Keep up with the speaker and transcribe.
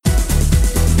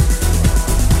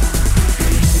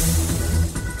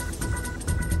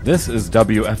This is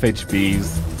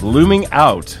WFHB's Blooming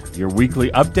Out, your weekly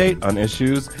update on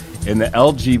issues in the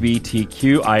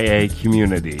LGBTQIA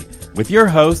community, with your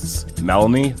hosts,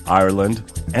 Melanie, Ireland,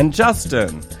 and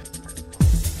Justin.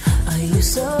 Are you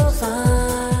so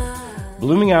fine?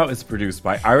 Blooming Out is produced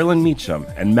by Ireland Meacham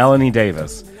and Melanie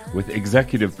Davis, with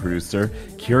executive producer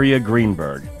Kyria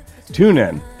Greenberg. Tune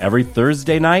in every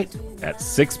Thursday night at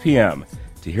 6 p.m.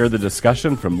 to hear the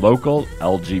discussion from local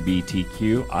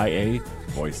LGBTQIA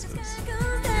voices.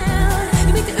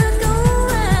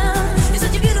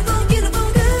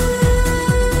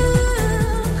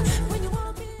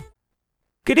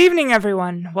 Good evening,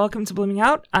 everyone. Welcome to Blooming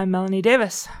Out. I'm Melanie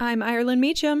Davis. I'm Ireland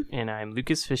Meacham. And I'm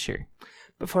Lucas Fisher.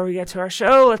 Before we get to our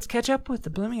show, let's catch up with the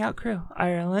Blooming Out crew.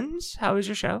 Ireland, how was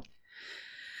your show?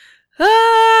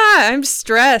 I'm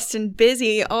stressed and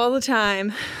busy all the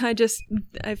time. I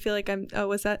feel like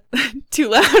was that too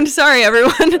loud? Sorry,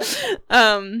 everyone.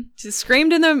 Just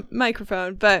screamed in the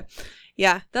microphone. But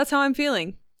yeah, that's how I'm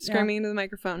feeling. Screaming into the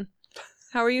microphone.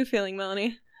 How are you feeling,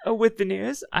 Melanie? With the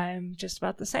news, I'm just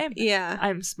about the same. Yeah.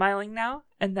 I'm smiling now,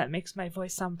 and that makes my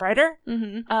voice sound brighter.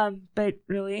 Mm-hmm. But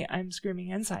really, I'm screaming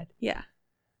inside. Yeah.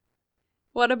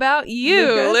 What about you,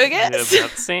 Lucas? Yeah,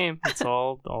 about the same. It's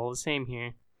all the same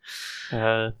here.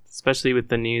 Especially with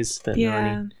the news that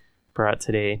Melanie brought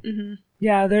today. Mm-hmm.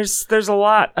 Yeah, there's a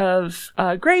lot of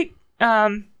great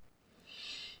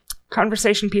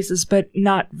conversation pieces, but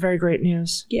not very great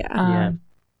news. Yeah.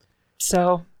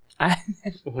 So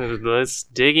let's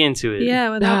dig into it.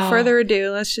 Yeah, without further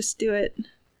ado, let's just do it.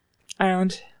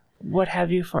 Ireland, what have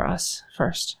you for us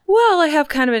first? Well, I have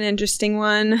kind of an interesting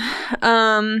one.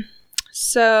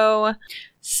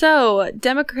 So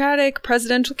Democratic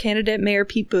presidential candidate Mayor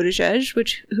Pete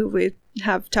Buttigieg, who we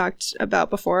have talked about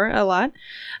before a lot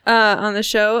on the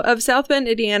show, of South Bend,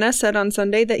 Indiana, said on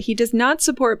Sunday that he does not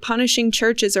support punishing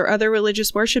churches or other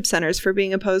religious worship centers for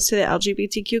being opposed to the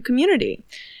LGBTQ community,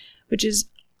 which is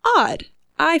odd,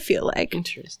 I feel like.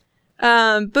 Interesting.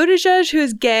 Buttigieg, who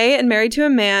is gay and married to a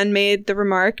man, made the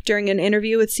remark during an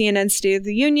interview with CNN's State of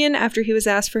the Union after he was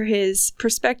asked for his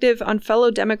perspective on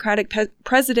fellow Democratic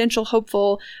presidential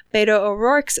hopeful Beto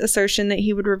O'Rourke's assertion that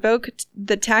he would revoke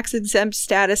the tax-exempt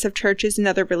status of churches and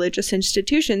other religious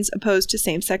institutions opposed to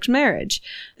same-sex marriage.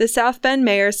 The South Bend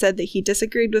mayor said that he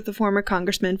disagreed with the former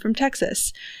congressman from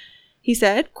Texas. He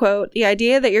said, quote, "The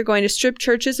idea that you're going to strip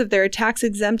churches of their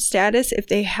tax-exempt status if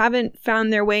they haven't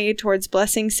found their way towards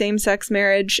blessing same-sex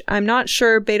marriage, I'm not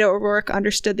sure Beto O'Rourke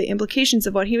understood the implications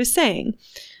of what he was saying."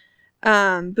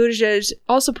 Buttigieg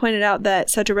also pointed out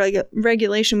that such a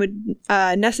regulation would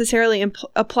necessarily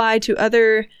apply to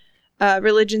other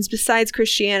religions besides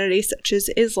Christianity, such as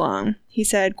Islam. He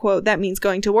said, quote, "That means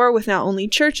going to war with not only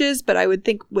churches, but I would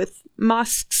think with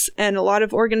mosques and a lot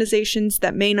of organizations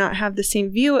that may not have the same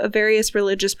view of various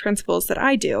religious principles that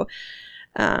I do."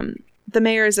 The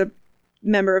mayor is a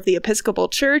member of the Episcopal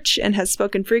Church and has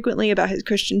spoken frequently about his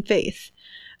Christian faith.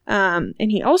 And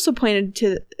he also pointed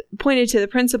to the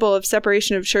principle of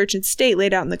separation of church and state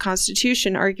laid out in the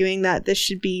Constitution, arguing that this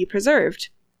should be preserved.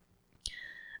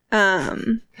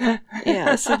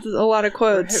 Yeah, so a lot of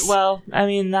quotes. Well, I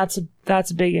mean, that's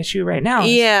a big issue right now.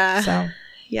 Yeah. So.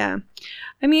 Yeah.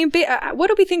 I mean, what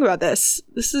do we think about this?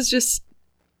 This is just,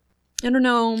 I don't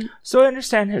know. So I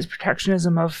understand his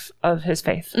protectionism of his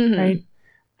faith, Mm-hmm. right?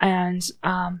 And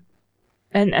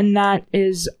that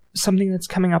is something that's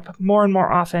coming up more and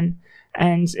more often,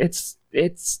 and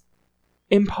it's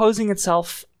imposing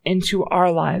itself into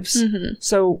our lives. Mm-hmm.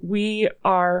 So we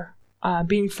are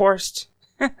being forced.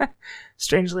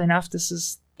 Strangely enough, this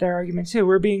is their argument too.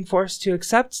 We're being forced to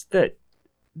accept that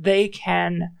they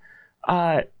can,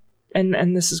 and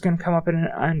this is going to come up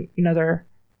in another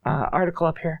article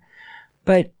up here,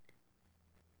 but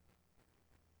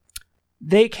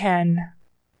they can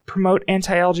promote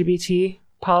anti-LGBT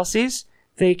policies.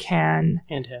 They can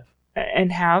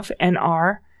have and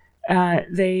are.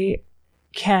 They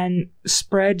can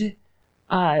spread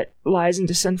lies and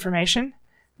disinformation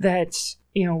that,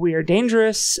 you know, we are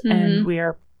dangerous, Mm-hmm. and we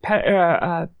are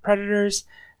predators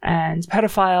and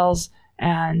pedophiles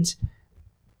and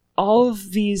all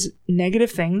of these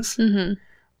negative things. Mm-hmm.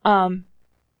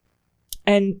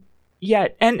 And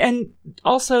yet, and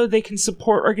also they can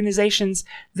support organizations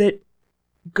that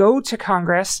go to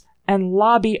Congress and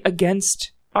lobby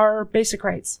against our basic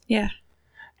rights. Yeah.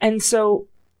 And so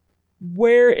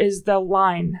where is the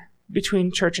line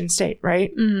between church and state,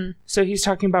 right? Mm-hmm. So he's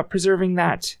talking about preserving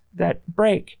that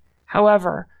break.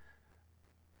 However,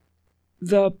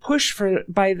 the push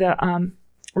by the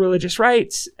religious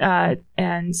rights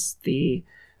and the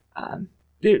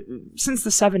since the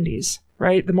 70s,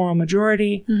 right? The moral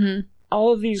majority, Mm-hmm.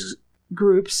 all of these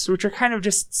groups, which are kind of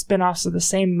just spin-offs of the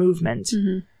same movement,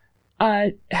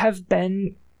 have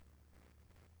been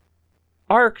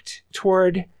arced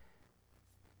toward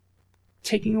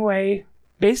taking away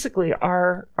basically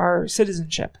our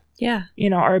citizenship. Yeah.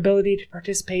 Our ability to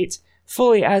participate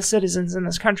fully as citizens in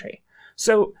this country.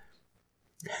 So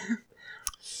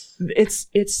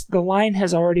it's the line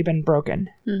has already been broken,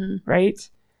 right?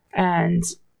 And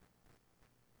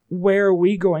where are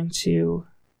we going to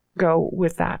go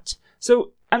with that?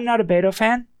 So I'm not a Beto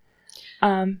fan.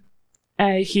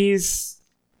 He's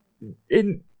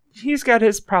got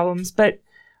his problems, but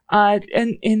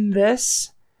and in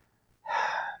this,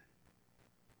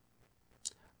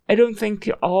 I don't think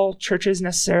all churches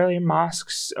necessarily,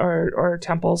 mosques or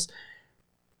temples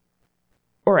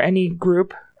or any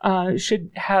group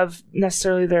should have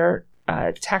necessarily their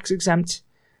tax exempt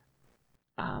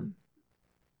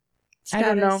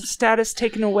status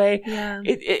taken away. Yeah.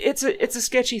 It's a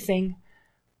sketchy thing.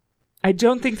 I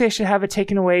don't think they should have it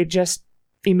taken away just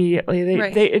immediately.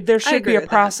 There should be a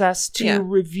process to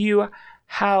review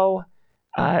how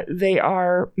they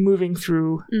are moving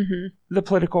through the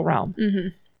political realm.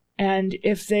 And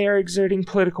if they are exerting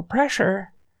political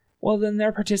pressure, well, then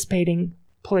they're participating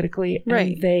politically,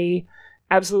 and they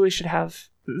absolutely should have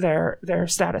their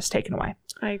status taken away.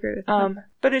 I agree with that.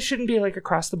 But it shouldn't be like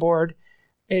across the board.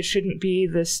 It shouldn't be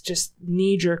this just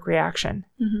knee-jerk reaction.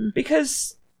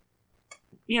 Because,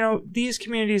 these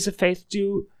communities of faith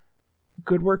do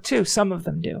good work too. Some of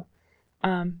them do.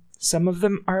 Some of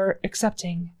them are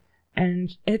accepting.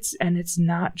 And it's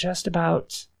not just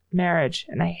about marriage.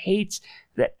 And I hate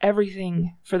that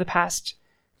everything for the past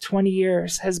 20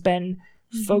 years has been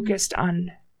focused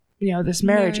on, this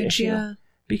marriage issue. Yeah.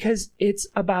 Because it's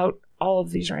about all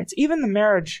of these rights. Even the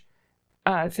marriage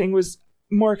thing was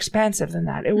more expansive than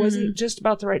that. It wasn't just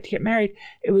about the right to get married.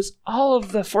 It was all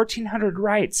of the 1,400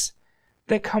 rights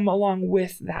that come along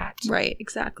with that. Right,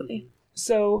 exactly.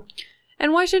 So...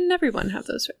 And why shouldn't everyone have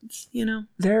those rights,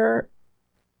 They're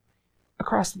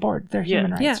across the board. They're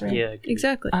human rights, right? Yeah,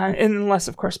 exactly. Unless,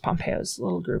 of course, Pompeo's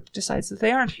little group decides that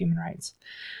they aren't human rights.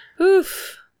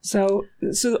 Oof. So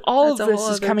all of this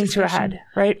is coming to a head,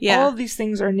 right? Yeah. All of these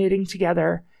things are knitting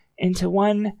together into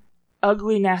one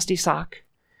ugly, nasty sock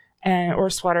or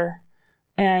sweater.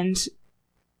 And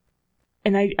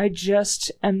I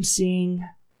just am seeing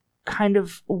kind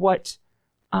of what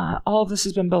all of this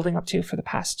has been building up to for the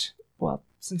past,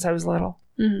 since I was little,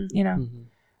 Yikes.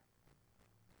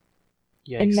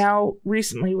 And now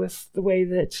recently with the way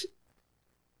that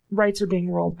rights are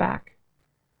being rolled back,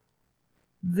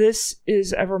 this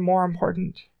is ever more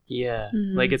important. Yeah,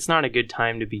 like it's not a good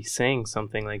time to be saying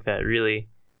something like that, really,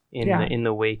 in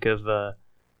the wake of the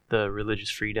religious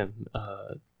freedom,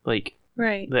 the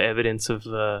evidence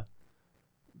of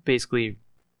basically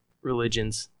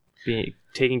religions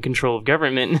taking control of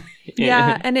government.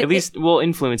 And at least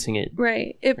influencing it.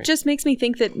 Right. It just makes me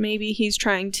think that maybe he's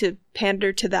trying to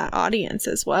pander to that audience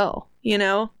as well.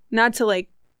 Not to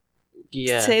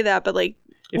say that, but it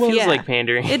feels like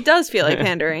pandering. It does feel like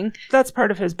pandering. That's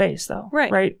part of his base, though.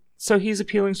 Right. Right. So he's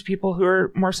appealing to people who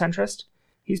are more centrist.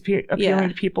 He's appealing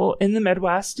to people in the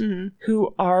Midwest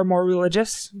who are more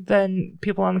religious than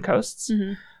people on the coasts.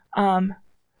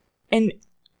 And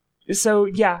so,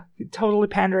 totally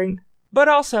pandering, but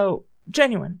also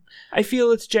genuine. I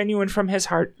feel it's genuine from his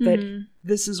heart that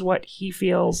this is what he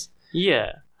feels.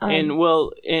 Yeah. And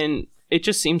it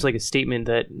just seems like a statement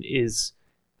that is...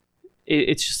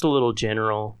 It's just a little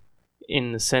general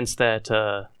in the sense that,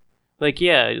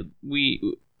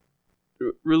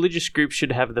 religious groups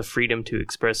should have the freedom to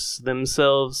express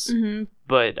themselves,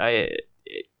 but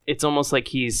it's almost like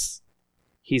he's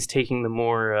taking the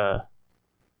more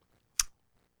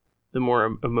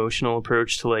emotional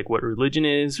approach to what religion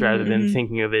is, rather than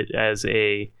thinking of it as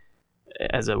a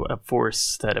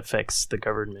force that affects the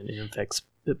government and affects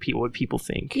what people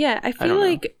think. Yeah, I feel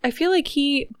like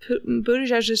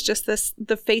Buttigieg is just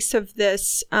the face of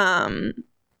this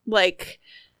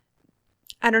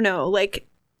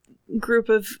group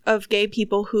of gay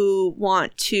people who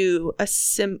want to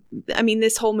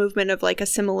this whole movement of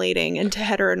assimilating into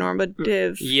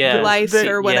heteronormative life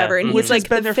or whatever, and he's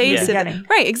the face of it.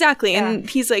 Right, exactly. And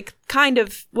he's kind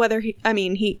of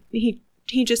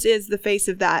he just is the face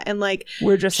of that, and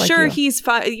we're just sure like you. He's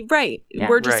right. Yeah.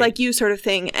 We're just like you, sort of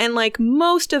thing. And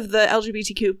most of the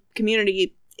LGBTQ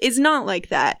community is not like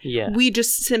that. Yeah, we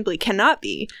just simply cannot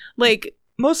be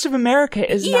most of America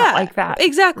is not like that.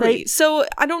 Exactly. Right? So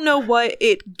I don't know what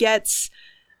it gets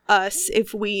us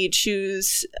if we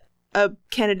choose a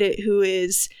candidate who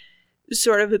is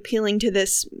sort of appealing to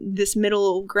this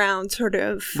middle ground sort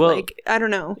of, I don't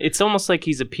know. It's almost like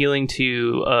he's appealing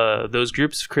to those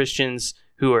groups of Christians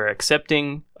who are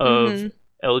accepting of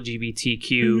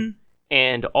LGBTQ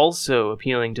and also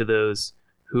appealing to those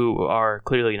who are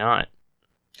clearly not.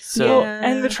 So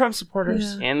and the Trump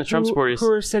supporters. And the Trump supporters.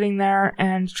 Who are sitting there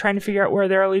and trying to figure out where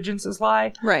their allegiances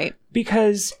lie. Right.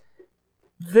 Because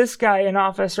this guy in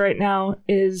office right now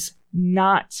is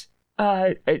not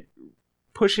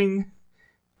pushing...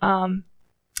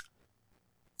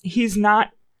 he's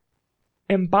not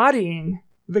embodying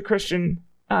the Christian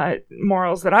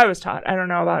morals that I was taught. I don't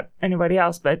know about anybody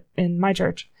else, but in my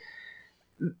church,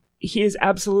 he is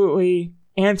absolutely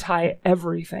anti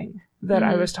everything that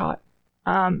I was taught.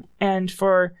 And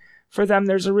for them,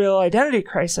 there's a real identity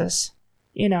crisis.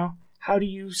 You know, how do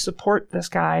you support this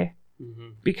guy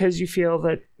because you feel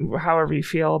that however you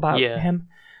feel about him,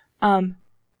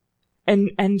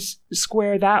 and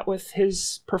square that with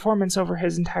his performance over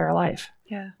his entire life.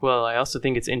 Yeah. Well, I also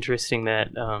think it's interesting that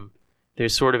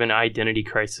there's sort of an identity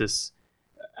crisis.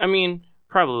 I mean,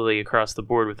 probably across the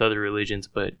board with other religions,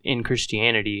 but in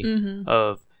Christianity,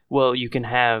 of, well, you can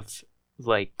have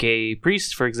like gay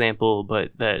priests, for example,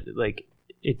 but that like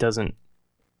it doesn't.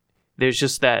 There's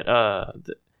just that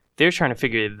they're trying to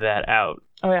figure that out.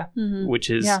 Oh yeah. Which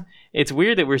is it's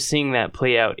weird that we're seeing that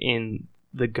play out in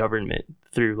the government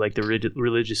through like the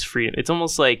religious freedom. It's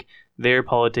almost like their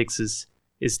politics is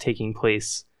taking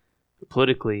place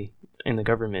politically in the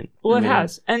government. Well, it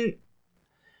has. And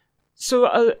so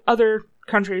other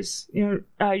countries,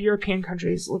 European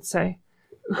countries, let's say,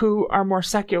 who are more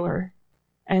secular,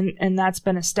 and that's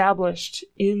been established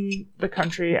in the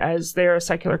country as they're a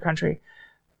secular country.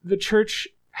 The churches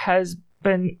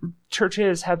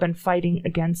have been fighting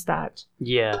against that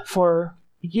for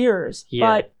years.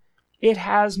 But it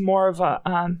has more of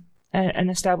an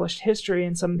established history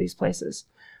in some of these places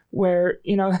where,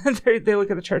 they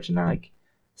look at the church and they're like,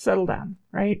 settle down,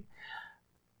 right?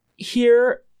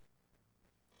 Here,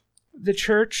 the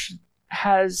churches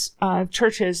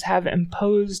have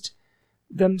imposed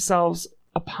themselves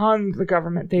upon the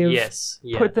government. They've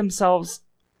put themselves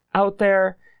out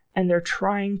there, and they're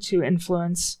trying to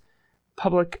influence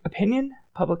public opinion,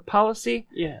 public policy.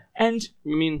 Yeah. And I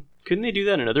mean, couldn't they do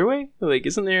that another way? Like,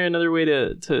 isn't there another way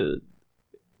to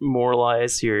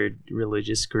moralize your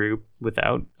religious group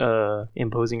without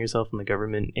imposing yourself on the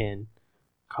government and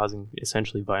causing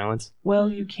essentially violence? Well,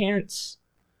 you can't.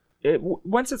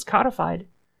 Once it's codified,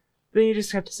 then you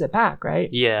just have to sit back, right?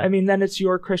 Yeah. I mean, then it's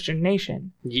your Christian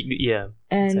nation.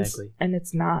 Exactly. And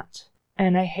it's not.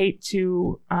 And I hate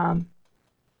to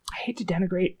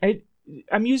denigrate.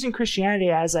 I'm using Christianity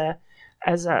as a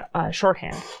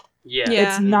shorthand. Yeah.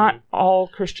 It's not all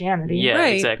Christianity. Yeah,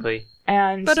 right. Exactly.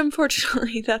 But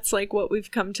unfortunately, that's like what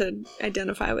we've come to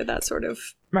identify with, that sort of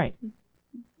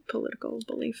political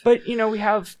belief. But we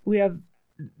have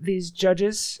these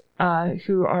judges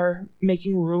who are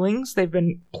making rulings. They've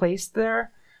been placed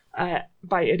there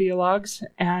by ideologues,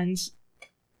 and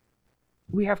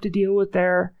we have to deal with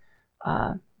their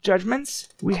judgments.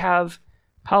 We have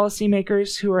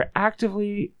policymakers who are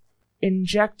actively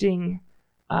injecting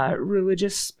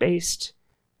religious-based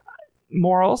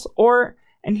morals,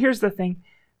 and here's the thing,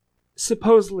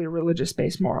 supposedly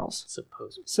religious-based morals.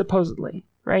 Supposedly,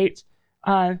 right?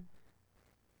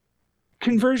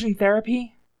 Conversion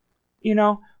therapy,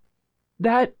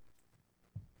 that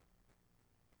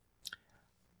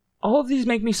all of these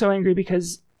make me so angry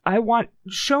because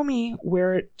show me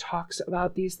where it talks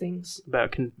about these things.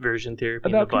 About conversion therapy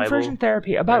about in the Bible. Conversion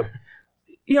therapy, about,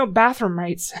 bathroom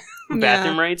rights.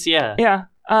 Bathroom rights, yeah. Yeah.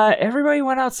 Everybody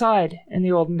went outside in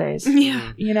the olden days.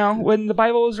 Yeah. When the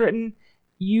Bible was written,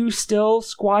 you still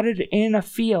squatted in a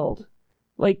field.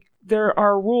 Like, there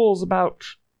are rules about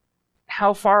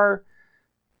how far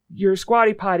your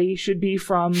squatty potty should be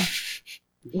from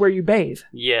where you bathe.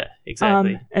 Yeah,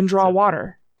 exactly. And draw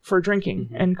water for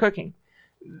drinking and cooking.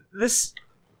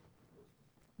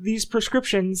 These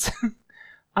prescriptions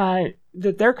that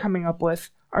they're coming up with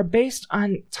are based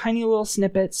on tiny little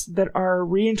snippets that are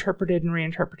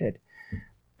reinterpreted.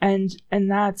 And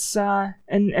that's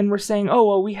and we're saying, oh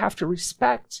well, we have to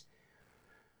respect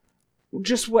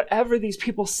just whatever these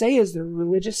people say is their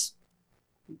religious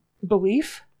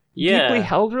belief. Deeply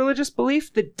held religious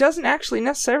belief that doesn't actually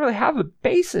necessarily have a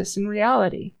basis in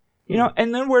reality.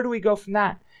 And then where do we go from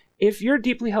that? If your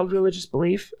deeply held religious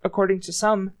belief, according to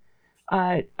some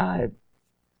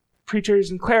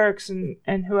preachers and clerics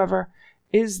and whoever,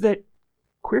 is that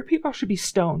queer people should be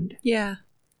stoned. Yeah.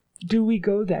 Do we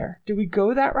go there? Do we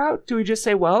go that route? Do we just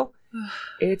say, well,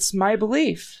 it's my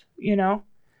belief,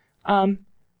 And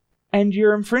and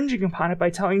you're infringing upon it by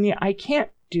telling me I can't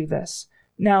do this.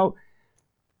 Now,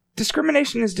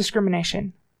 discrimination is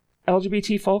discrimination.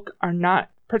 LGBT folk are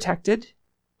not protected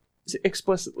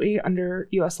explicitly under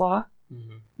U.S. law.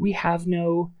 Mm-hmm. We have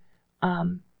no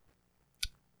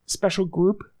special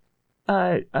group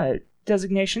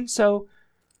designation, so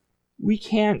we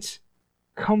can't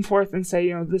come forth and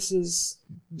say, this is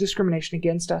discrimination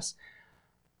against us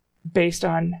based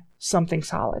on something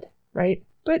solid, right?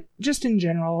 But just in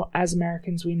general, as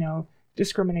Americans, we know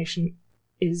discrimination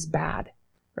is bad,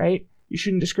 right? You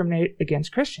shouldn't discriminate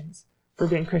against Christians for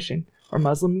being Christian, or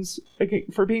Muslims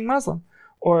for being Muslim,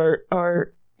 or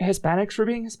Hispanics for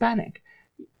being Hispanic.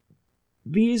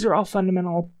 These are all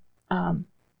fundamental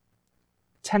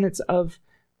tenets of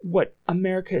what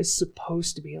America is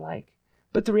supposed to be like.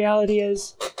 But the reality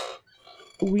is,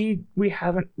 we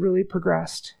haven't really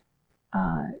progressed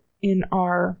in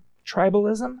our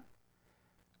tribalism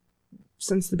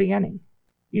since the beginning.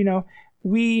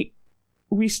 We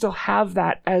still have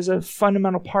that as a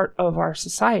fundamental part of our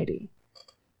society,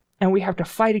 and we have to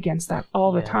fight against that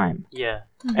all the time. Yeah.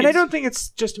 And I don't think it's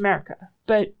just America,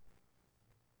 but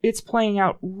it's playing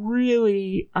out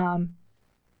really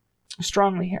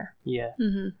strongly here. Yeah.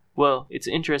 Mm-hmm. Well, it's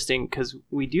interesting because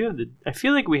we do have I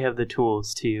feel like we have the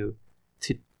tools to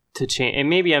change, and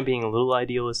maybe I'm being a little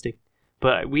idealistic,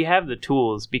 but we have the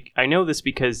tools. I know this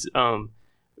because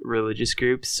religious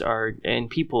groups and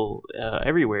people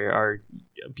everywhere are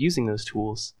abusing those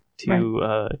tools to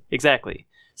right. Exactly.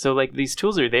 So like these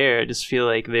tools are there. I just feel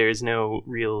like there's no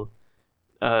real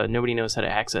nobody knows how to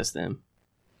access them.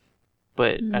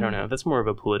 But I don't know. That's more of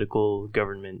a political,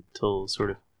 governmental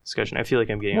sort of discussion. I feel like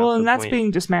I'm getting off the and that's point.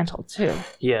 being dismantled too.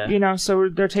 Yeah. So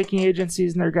they're taking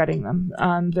agencies and they're gutting them.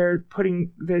 They're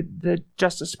putting the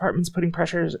Justice Department's putting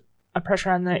pressure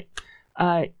on the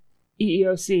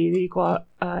EEOC, the Equal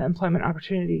Employment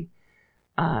Opportunity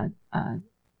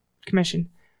Commission,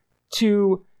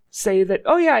 to say that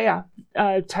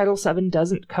Title VII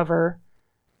doesn't cover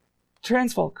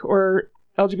trans folk or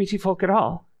LGBT folk at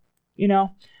all.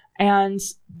 And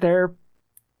they're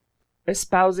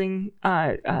espousing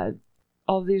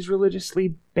all these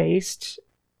religiously based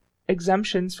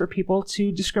exemptions for people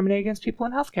to discriminate against people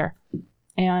in healthcare,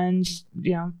 and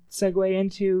segue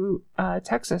into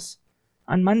Texas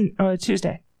on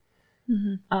Tuesday.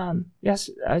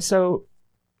 Mm-hmm. So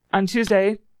on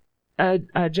Tuesday,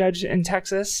 a judge in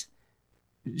Texas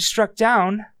struck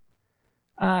down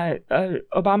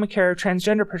Obamacare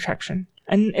transgender protection,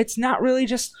 and it's not really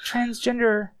just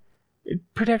transgender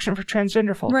protection for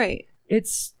transgender folk, right?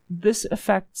 This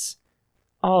affects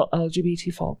all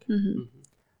LGBT folk. Mm-hmm.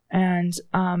 And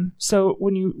so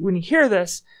when you hear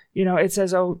this, it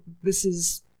says, this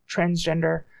is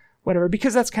transgender, whatever,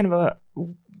 because that's kind of a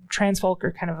trans folk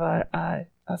or kind of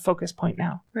a focus point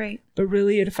now, right? But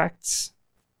really, it affects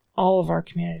all of our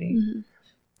community. Mm-hmm.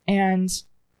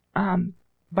 And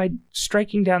by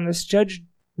striking down this, Judge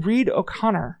Reed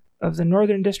O'Connor of the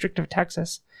Northern District of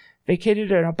Texas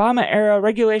vacated an Obama-era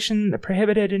regulation that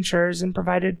prohibited insurers and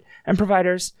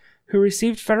providers who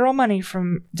received federal money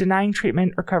from denying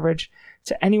treatment or coverage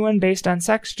to anyone based on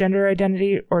sex, gender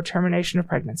identity, or termination of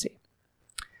pregnancy.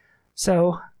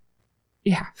 So,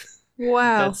 yeah.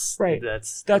 Wow. That's right.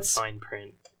 That's fine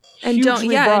print. And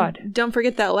don't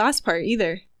forget that last part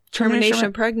either. Termination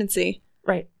of pregnancy.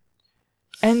 Right.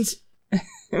 And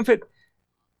but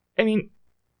I mean,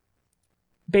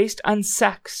 based on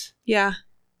sex. Yeah.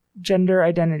 Gender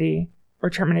identity, or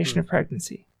termination of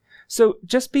pregnancy. So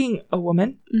just being a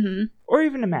woman, or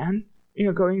even a man,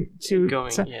 going,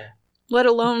 let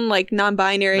alone like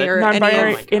non-binary or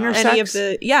non-binary, intersex. Any of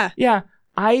the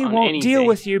I won't deal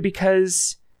with you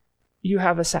because you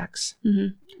have a sex.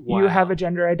 Mm-hmm. Wow. You have a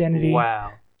gender identity.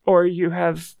 Wow. Or you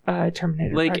have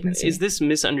terminated pregnancy. Is this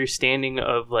misunderstanding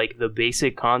of like the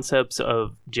basic concepts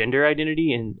of gender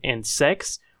identity and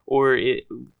sex, or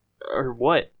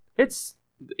what? It's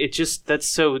just, that's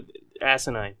so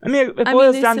asinine. I mean, it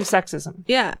boils down to sexism.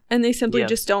 Yeah, and they simply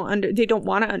just they don't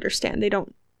want to understand. They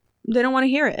don't want to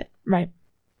hear it. Right.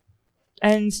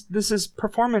 And this is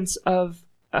performance of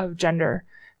gender.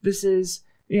 This is,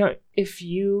 if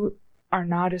you are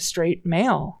not a straight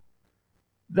male,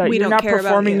 that you're not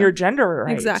performing your gender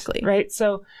right. Exactly. Right?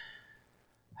 So,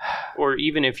 or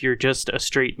even if you're just a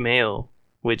straight male,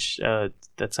 which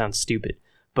that sounds stupid,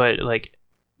 but like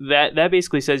that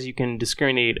basically says you can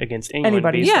discriminate against anyone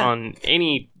based on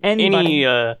anything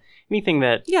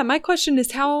that. Yeah, my question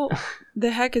is, how the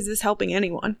heck is this helping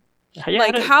anyone?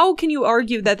 How can you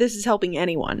argue that this is helping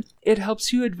anyone? It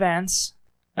helps you advance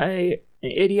an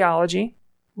ideology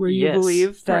where you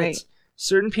believe that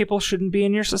certain people shouldn't be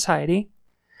in your society.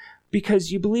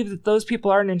 because you believe that those people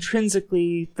aren't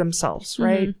intrinsically themselves,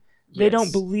 right? Mm-hmm. They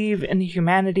don't believe in the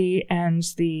humanity and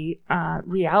the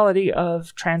reality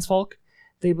of trans folk.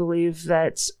 They believe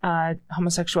that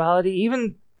homosexuality,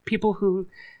 even people who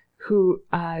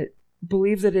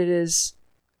believe that it is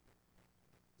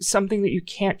something that you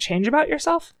can't change about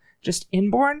yourself, just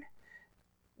inborn,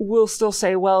 will still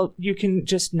say, well, you can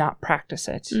just not practice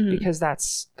it because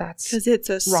that's because it's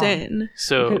a wrong. sin.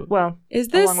 So, is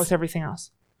this along with everything else?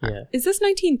 Yeah. Is this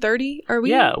 1930? Are we?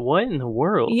 Yeah. What in the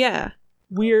world? Yeah.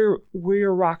 We're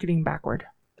rocketing backward,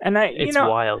 and it's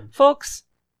wild, folks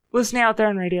listening out there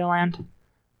in Radioland.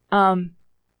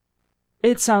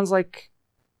 It sounds like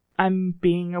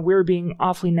we're being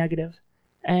awfully negative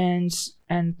and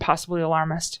possibly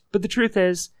alarmist, but the truth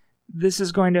is, this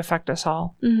is going to affect us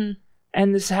all. Mm-hmm.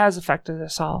 And this has affected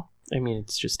us all. I mean,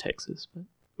 it's just Texas. But...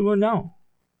 Well, no,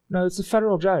 it's a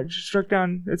federal judge. Struck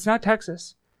down. It's not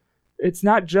Texas. It's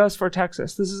not just for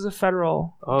Texas. This is a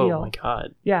federal deal. Oh, my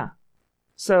God. Yeah.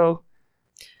 So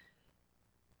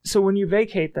when you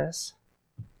vacate this,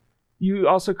 you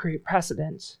also create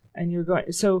precedent. And you're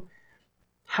going... So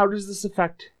how does this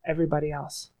affect everybody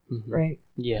else? Mm-hmm. Right?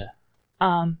 Yeah.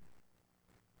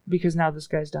 Because now this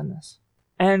guy's done this.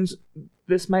 And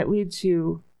this might lead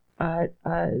to...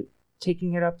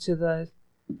 taking it up to the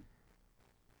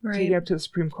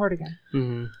Supreme Court again.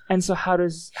 Mm-hmm. And so how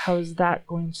is that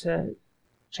going to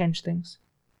change things?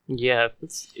 Yeah,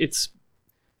 it's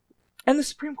and the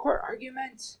Supreme Court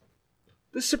arguments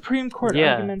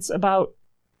about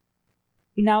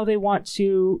now they want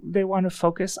to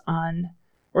focus on,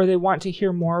 or they want to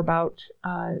hear more about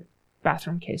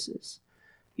bathroom cases.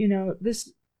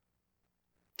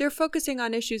 They're focusing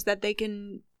on issues that they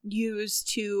can use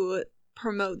to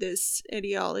promote this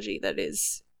ideology that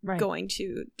is going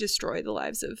to destroy the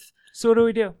lives of... So what do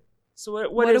we do? So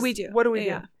what do we do? What do we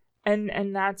do?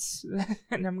 And that's...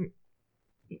 And I'm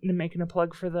making a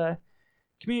plug for the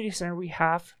community center. We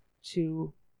have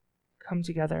to come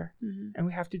together. Mm-hmm. And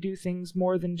we have to do things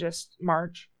more than just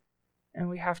march. And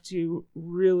we have to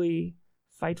really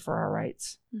fight for our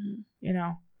rights.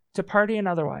 Mm-hmm. To party and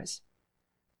otherwise.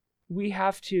 We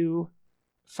have to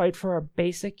fight for our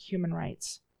basic human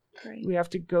rights. Right. We have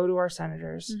to go to our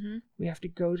senators. Mm-hmm. We have to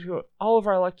go to all of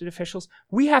our elected officials.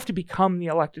 We have to become the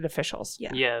elected officials.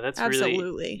 Yeah, that's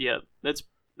absolutely. Yeah, that's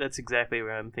exactly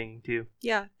what I'm thinking too.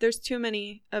 Yeah, there's too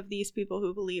many of these people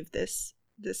who believe this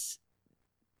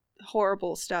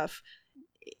horrible stuff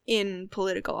in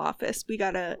political office. We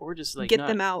gotta get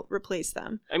them out, replace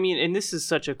them. I mean, and this is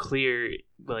such a clear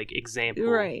example,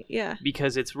 right? Yeah,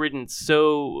 because it's written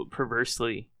so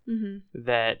perversely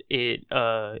that it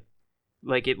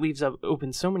it leaves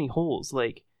open so many holes.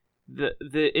 Like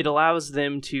it allows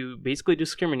them to basically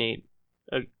discriminate,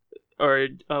 what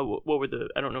were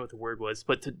I don't know what the word was,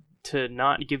 but to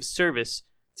not give service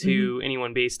to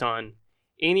anyone based on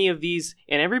any of these.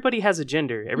 And everybody has a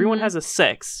gender. Everyone has a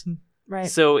sex. Right.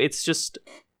 So it's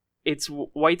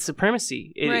white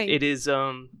supremacy. It is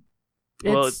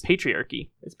it's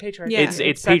patriarchy. It's patriarchy. Yeah.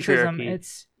 It's patriarchy.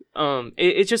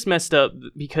 It's just messed up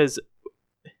because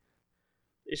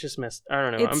it's just messed. I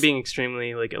don't know. I'm being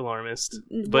extremely alarmist.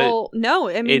 But no.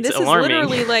 I mean, this alarming. Is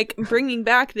literally bring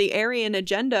back the Aryan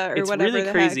agenda or whatever. It's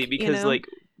really crazy heck, because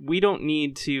we don't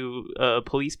need to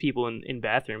police people in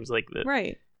bathrooms like that.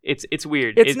 Right. It's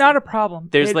weird. It's not a problem.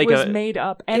 It was made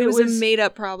up. And it was a made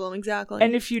up problem, exactly.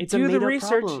 And if you do the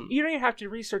research, you don't even have to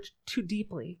research too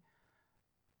deeply.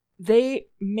 They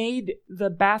made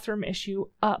the bathroom issue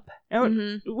up.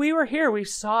 And we were here. We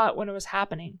saw it when it was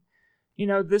happening.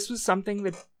 This was something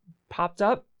that popped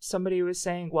up. Somebody was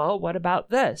saying, well, what about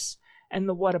this? And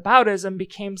the whataboutism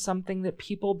became something that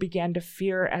people began to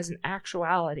fear as an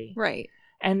actuality. Right.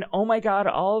 And oh my God,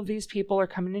 all of these people are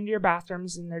coming into your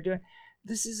bathrooms and they're doing...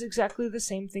 This is exactly the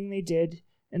same thing they did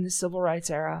in the civil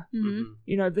rights era.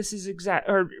 Mm-hmm. This is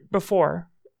or before,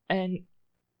 and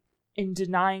in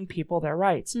denying people their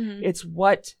rights. Mm-hmm. It's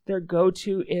what their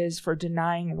go-to is for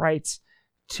denying rights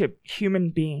to human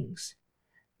beings,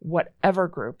 whatever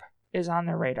group is on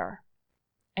their radar.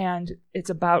 And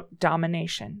it's about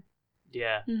domination.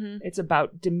 Yeah. Mm-hmm. It's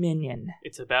about dominion.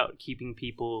 It's about keeping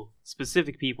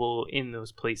specific people in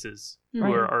those places who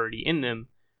are already in them.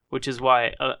 Which is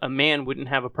why a man wouldn't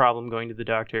have a problem going to the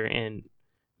doctor and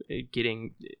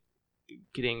getting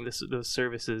those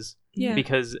services. Yeah.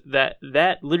 Because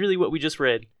that literally what we just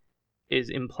read is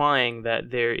implying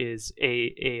that there is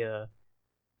an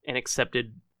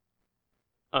accepted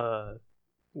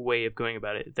way of going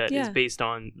about it that is based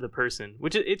on the person,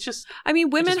 which it's just. I mean,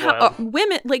 women,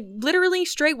 like literally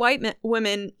straight white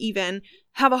women, even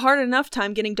have a hard enough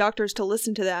time getting doctors to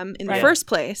listen to them in the first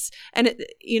place, and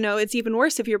it's even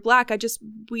worse if you're black.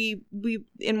 We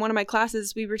in one of my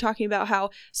classes we were talking about how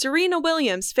Serena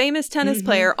Williams, famous tennis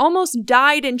player, almost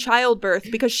died in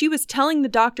childbirth because she was telling the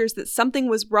doctors that something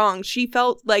was wrong. She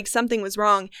felt like something was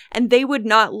wrong, and they would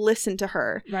not listen to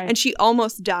her, and she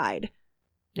almost died.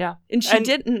 Yeah. And she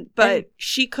didn't, but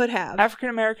she could have. African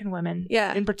American women,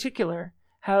 in particular,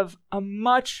 have a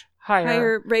much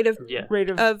higher rate of death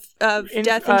in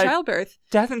childbirth.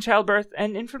 Death in childbirth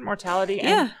and infant mortality.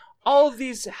 And all of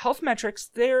these health metrics,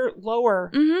 they're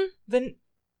lower than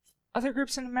other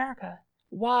groups in America.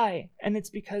 Why? And it's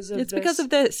because of this. Because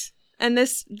of this. And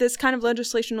this kind of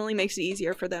legislation only makes it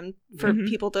easier for them, for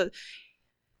people to,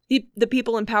 the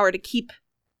people in power to keep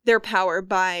their power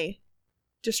by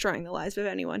destroying the lives of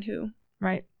anyone who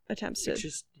attempts to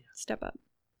step up.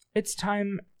 It's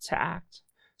time to act.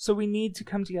 So we need to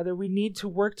come together. We need to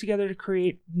work together to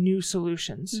create new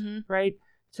solutions, right,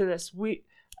 to this.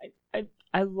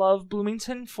 I love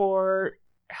Bloomington for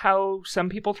how some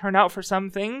people turn out for some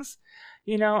things.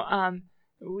 We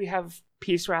have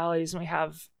peace rallies and we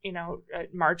have,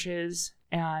 marches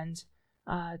and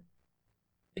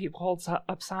people hold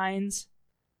up signs.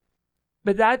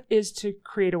 But that is to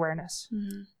create awareness.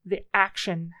 The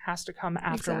action has to come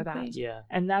after that. Yeah.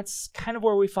 And that's kind of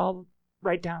where we fall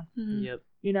right down. Yep.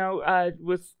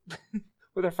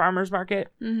 With our farmers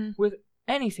market, with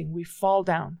anything, we fall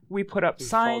down. We put up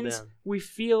signs. We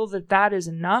feel that is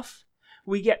enough.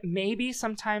 We get maybe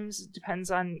sometimes, it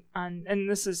depends on and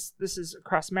this is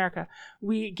across America,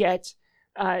 we get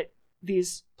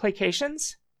these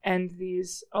placations and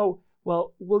these,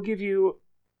 we'll give you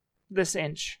this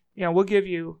inch. We'll give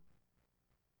you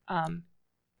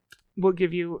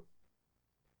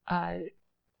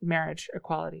marriage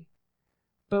equality,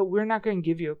 but we're not going to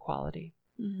give you equality,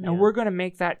 and we're going to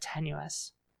make that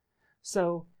tenuous.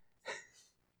 So,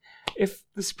 if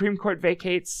the Supreme Court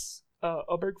vacates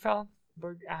Obergefell,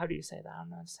 how do you say that? I don't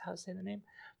know how to say the name,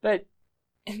 but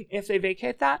if they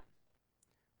vacate that,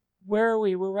 where are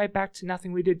we? We're right back to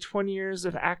nothing. We did 20 years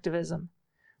of activism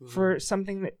for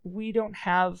something that we don't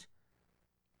have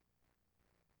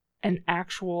an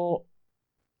actual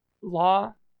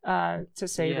law to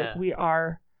say that we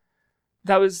are.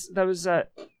 That was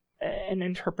an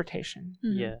interpretation.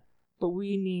 Yeah. But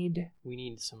we need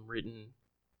some written.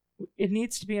 It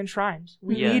needs to be enshrined.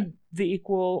 We need the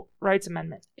Equal Rights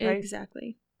Amendment, right?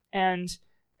 Exactly. And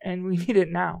we need it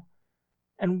now.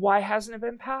 And why hasn't it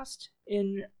been passed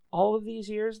in all of these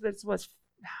years? That's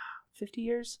 50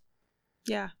 years.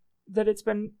 Yeah. That it's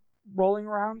been rolling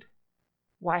around.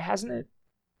 Why hasn't it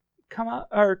come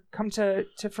to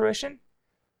fruition?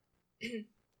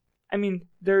 I mean,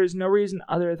 there is no reason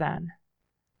other than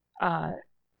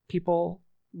people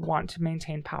want to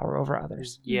maintain power over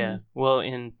others. Yeah. Well,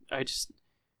 and I just,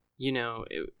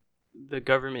 the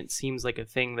government seems like a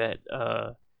thing that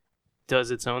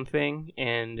does its own thing,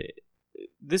 and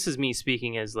this is me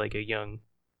speaking as like a young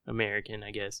American,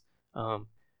 I guess.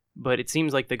 But it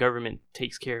seems like the government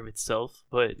takes care of itself,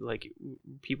 but like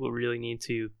people really need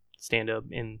to stand up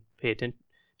and pay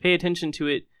attention to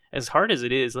it. As hard as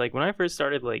it is, like when I first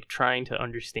started like trying to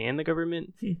understand the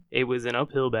government, it was an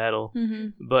uphill battle.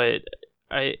 But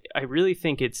I really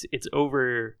think it's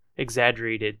over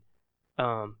exaggerated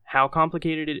how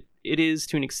complicated it is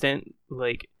to an extent.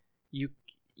 Like you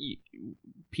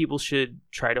people should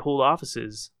try to hold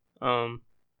offices, and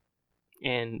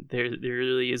there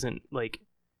really isn't, like,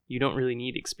 you don't really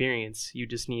need experience. You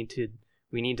just need to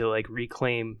like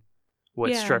reclaim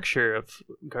what structure of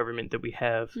government that we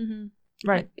have.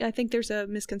 Right. I think there's a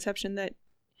misconception that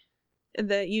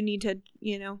you need to,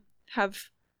 have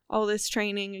all this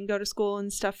training and go to school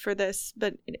and stuff for this.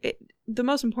 But the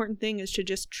most important thing is to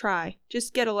just try.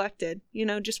 Just get elected.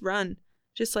 Just run.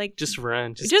 Just run. Just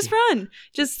run.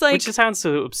 Just like... Which just sounds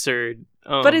so absurd.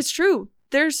 But it's true.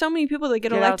 There's so many people that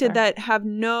get elected that have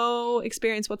no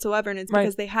experience whatsoever. And it's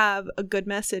because they have a good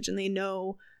message and they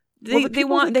know... the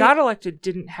people that got elected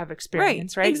didn't have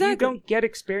experience, right? Exactly. You don't get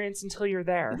experience until you're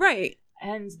there. Right.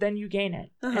 And then you gain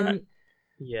it. And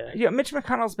Mitch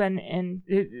McConnell's been in...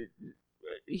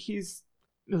 he's...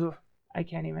 Ugh, I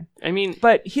can't even. I mean...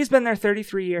 But he's been there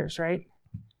 33 years, right?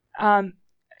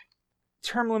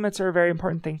 Term limits are a very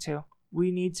important thing, too. We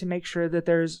need to make sure that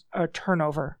there's a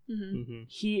turnover.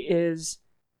 He is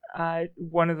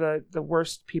one of the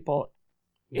worst people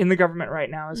in the government right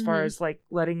now as far as, like,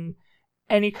 letting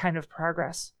any kind of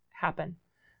progress happen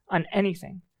on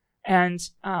anything. And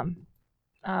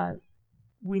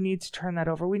we need to turn that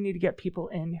over. We need to get people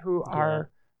in who are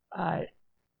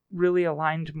really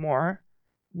aligned more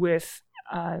with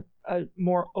a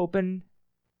more open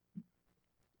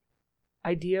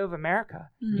idea of America,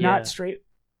 not straight,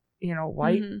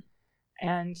 white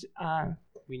and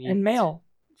male,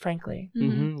 frankly.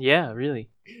 Yeah, really.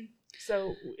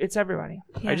 So it's everybody.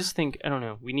 I just think, I don't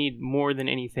know, we need more than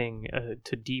anything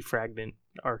to defragment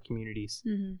our communities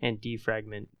and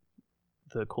defragment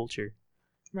the culture.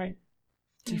 Right.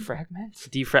 Defragment?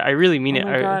 I really mean it.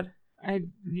 Oh my God. I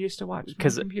used to watch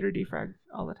computer defrag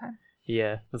all the time.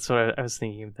 Yeah, that's what I was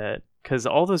thinking of that. Because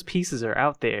all those pieces are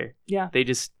out there. Yeah. They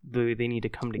need to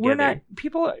come together.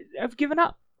 People have given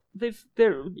up.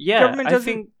 Government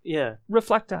doesn't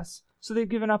reflect us. So they've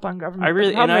given up on government.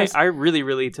 I really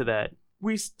relate to that.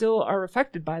 We still are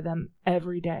affected by them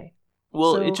every day.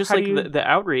 Well, it's just like the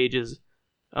outrage is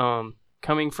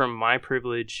coming from my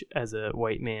privilege as a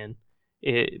white man.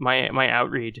 My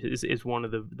outrage is one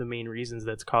of the main reasons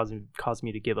that's caused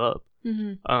me to give up.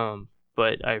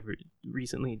 But I've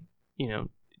recently,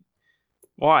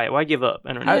 why give up?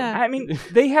 I don't know. I mean,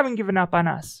 they haven't given up on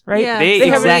us, right? Yeah,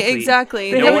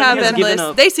 exactly.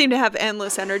 They seem to have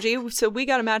endless energy, so we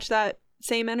got to match that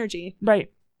same energy.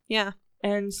 Right. Yeah.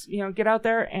 And get out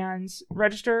there and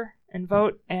register and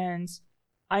vote. And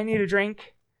I need a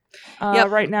drink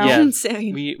right now. Yeah. We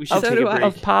should take a break.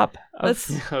 Of pop.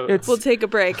 We'll take a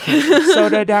break.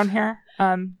 Soda down here.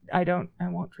 I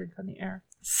won't drink on the air.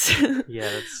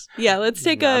 Let's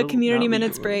take a community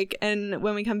minutes break, and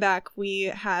when we come back we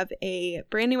have a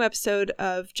brand new episode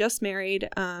of Just Married,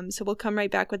 so we'll come right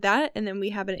back with that, and then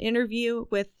we have an interview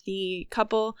with the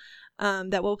couple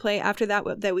that we'll play after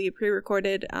that we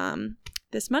pre-recorded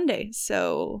this Monday,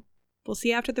 so we'll see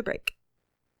you after the break.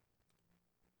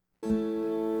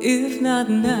 If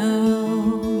not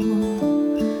now,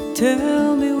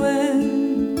 tell me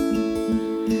when.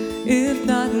 If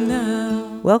not now.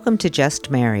 Welcome to Just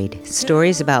Married,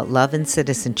 stories about love and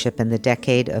citizenship in the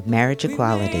decade of marriage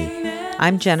equality.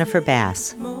 I'm Jennifer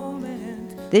Bass.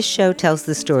 This show tells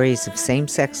the stories of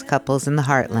same-sex couples in the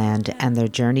heartland and their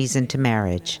journeys into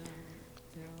marriage.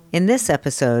 In this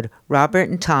episode, Robert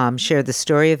and Tom share the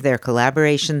story of their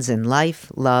collaborations in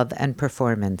life, love, and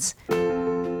performance.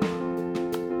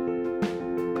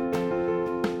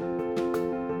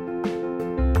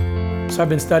 So I've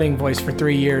been studying voice for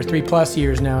 3+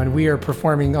 years now, and we are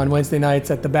performing on Wednesday nights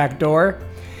at the Back Door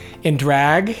in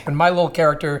drag. And my little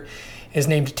character is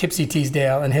named Tipsy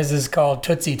Teasdale, and his is called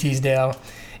Tootsie Teasdale.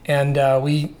 And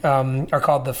we are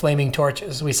called the Flaming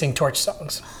Torches. We sing torch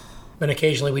songs. And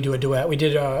occasionally we do a duet. We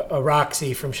did a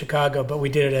Roxy from Chicago, but we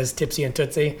did it as Tipsy and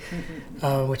Tootsie,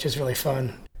 which is really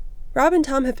fun. Rob and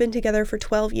Tom have been together for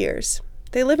 12 years.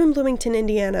 They live in Bloomington,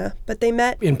 Indiana, but they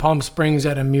met in Palm Springs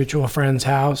at a mutual friend's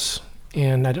house.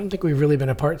 And I don't think we've really been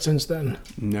apart since then.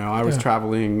 No, I was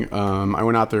traveling. I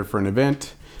went out there for an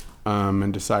event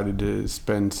and decided to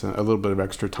spend a little bit of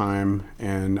extra time.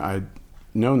 And I'd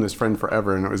known this friend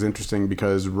forever. And it was interesting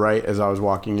because right as I was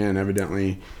walking in,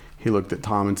 evidently, he looked at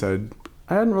Tom and said,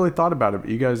 I hadn't really thought about it, but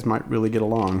you guys might really get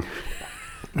along.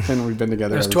 And we've been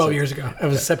together. It was 12 years ago. It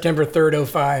was September 3rd,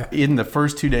 2005. In the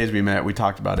first 2 days we met, we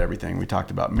talked about everything. We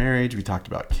talked about marriage. We talked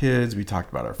about kids. We talked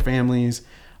about our families.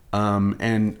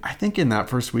 And I think in that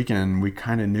first weekend, we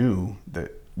kind of knew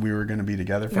that we were going to be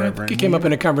together forever. It came up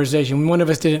in a conversation. One of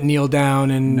us didn't kneel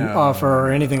down and offer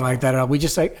or anything like that. We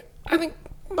just I think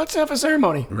let's have a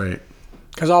ceremony. Right.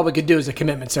 Because all we could do is a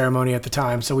commitment ceremony at the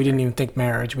time, so we didn't even think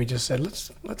marriage. We just said,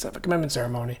 let's have a commitment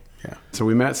ceremony. Yeah. So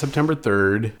we met September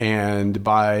 3rd, and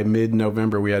by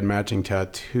mid-November, we had matching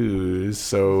tattoos.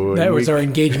 So that was our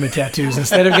engagement tattoos.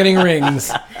 Instead of getting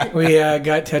rings, we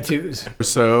got tattoos.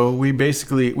 So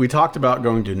we talked about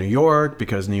going to New York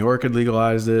because New York had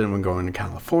legalized it, and we're going to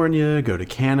California, go to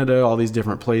Canada, all these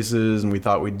different places, and we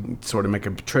thought we'd sort of make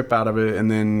a trip out of it. And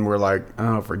then we're like,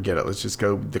 oh, forget it. Let's just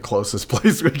go the closest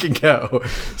place we can go.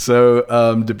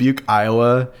 So Dubuque,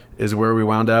 Iowa is where we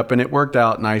wound up, and it worked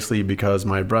out nicely because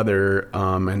my brother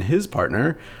and his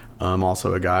partner,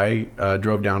 also a guy,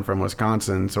 drove down from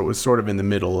Wisconsin, so it was sort of in the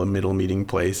middle, a middle meeting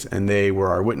place, and they were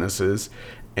our witnesses.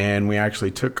 And we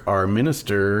actually took our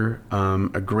minister,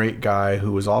 a great guy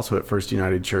who was also at First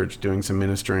United Church doing some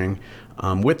ministering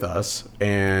with us,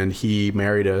 and he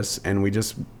married us, and we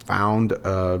just found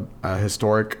a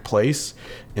historic place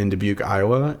in Dubuque,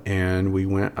 Iowa, and we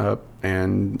went up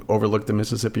and overlooked the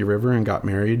Mississippi River and got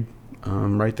married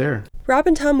right there. Rob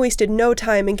and Tom wasted no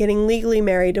time in getting legally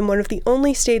married in one of the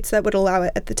only states that would allow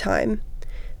it at the time.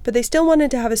 but they still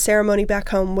wanted to have a ceremony back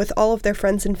home with all of their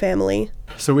friends and family.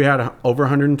 So we had over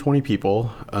 120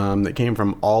 people that came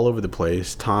from all over the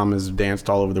place. Tom has danced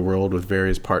all over the world with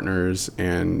various partners,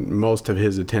 and most of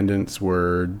his attendants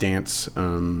were dance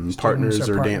partners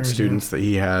or dance students that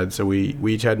he had. So we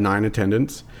each had 9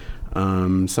 attendants.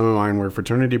 Some of mine were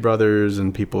fraternity brothers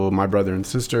and people, my brother and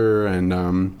sister,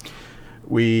 and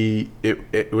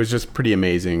it was just pretty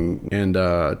amazing. And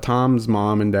Tom's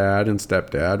mom and dad and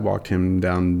stepdad walked him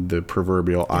down the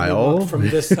proverbial aisle. From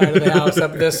this side of the house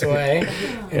up this way,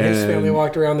 and his family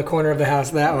walked around the corner of the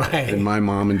house that way. And my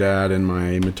mom and dad and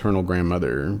my maternal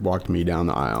grandmother walked me down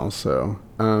the aisle. So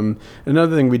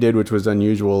another thing we did, which was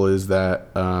unusual, is that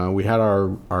we had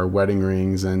our wedding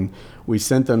rings, and we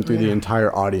sent them through the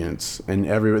entire audience. And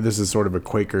this is sort of a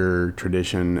Quaker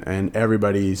tradition, and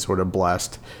everybody sort of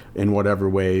blessed in whatever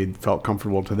way felt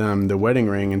comfortable to them the wedding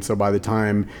ring. And so by the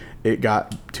time it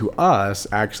got to us,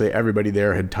 actually everybody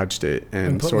there had touched it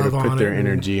and sort of put their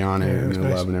energy on it and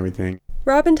their love and everything.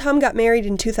 Rob and Tom got married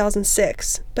in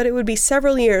 2006, but it would be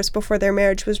several years before their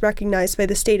marriage was recognized by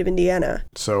the state of Indiana.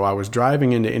 So I was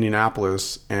driving into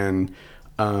Indianapolis, and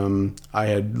I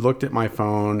had looked at my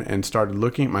phone and started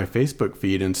looking at my Facebook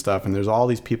feed and stuff, and there's all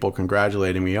these people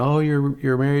congratulating me. Oh,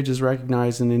 your marriage is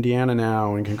recognized in Indiana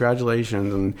now, and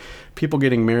congratulations. And people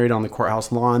getting married on the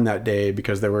courthouse lawn that day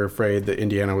because they were afraid that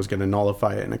Indiana was going to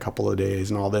nullify it in a couple of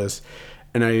days and all this.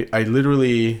 And I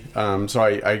literally, so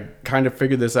I kind of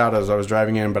figured this out as I was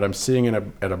driving in, but I'm sitting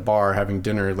at a bar having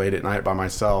dinner late at night by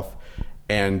myself,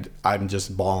 and I'm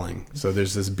just bawling. So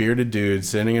there's this bearded dude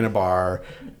sitting in a bar,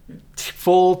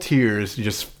 full tears,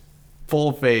 just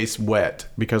full face wet,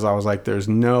 because I was like, there's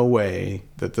no way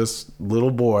that this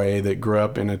little boy that grew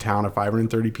up in a town of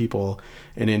 530 people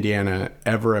in Indiana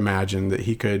ever imagined that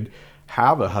he could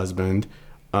have a husband.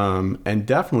 And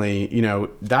definitely,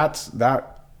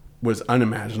 that was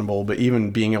unimaginable, but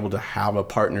even being able to have a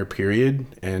partner, period,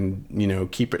 and,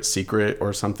 keep it secret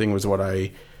or something was what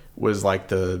I was like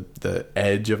the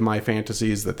edge of my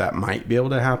fantasies that might be able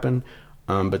to happen.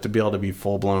 But to be able to be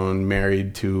full blown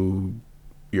married to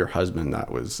your husband,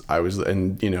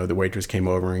 and the waitress came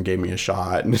over and gave me a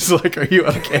shot, and it's like, are you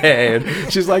okay?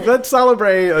 And she's like, let's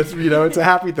celebrate. It's a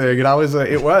happy thing. And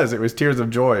it was tears of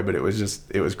joy, but it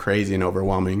was crazy and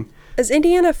overwhelming. As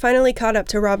Indiana finally caught up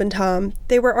to Rob and Tom,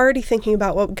 they were already thinking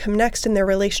about what would come next in their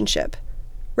relationship.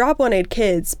 Rob wanted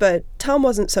kids, but Tom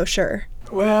wasn't so sure.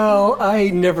 Well, I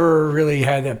never really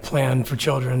had a plan for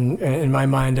children in my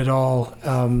mind at all.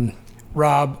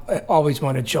 Rob always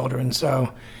wanted children,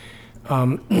 so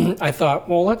I thought,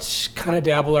 well, let's kind of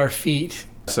dabble our feet.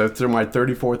 So through my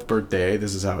 34th birthday,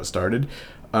 this is how it started.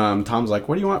 Tom's like,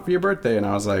 what do you want for your birthday? And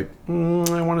I was like, I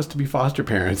want us to be foster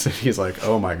parents. And he's like,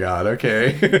 oh my God, okay.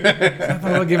 I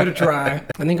thought I'll give it a try.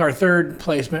 I think our third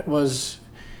placement was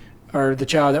the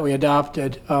child that we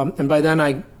adopted. And by then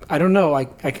I don't know, I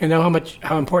can know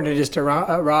how important it is to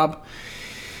Rob.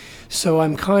 So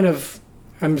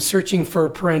I'm searching for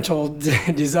parental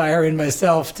desire in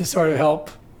myself to sort of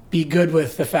help be good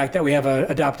with the fact that we have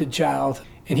an adopted child.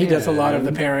 And he does a lot of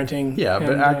the parenting. Yeah,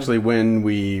 but actually when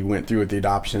we went through with the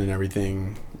adoption and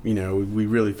everything, we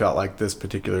really felt like this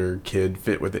particular kid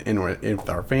fit with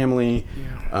our family.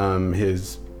 Yeah.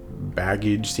 His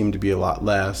baggage seemed to be a lot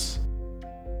less.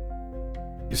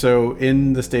 So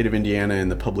in the state of Indiana, in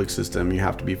the public system, you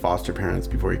have to be foster parents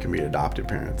before you can be adopted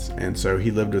parents. And so he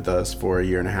lived with us for a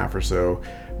year and a half or so.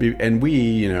 And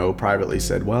we, privately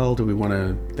said, well, do we want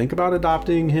to think about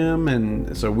adopting him?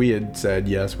 And so we had said,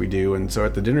 yes, we do. And so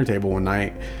at the dinner table one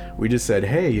night, we just said,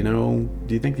 hey, do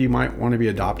you think you might want to be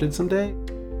adopted someday?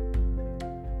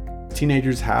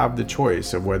 Teenagers have the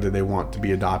choice of whether they want to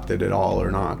be adopted at all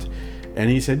or not. And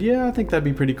he said, yeah, I think that'd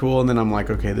be pretty cool. And then I'm like,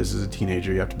 okay, this is a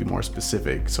teenager. You have to be more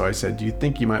specific. So I said, do you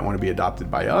think you might want to be adopted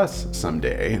by us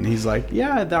someday? And he's like,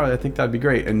 yeah, I think that'd be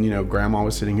great. And, grandma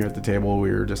was sitting here at the table.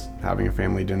 We were just having a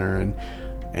family dinner.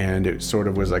 And it sort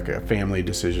of was like a family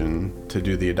decision to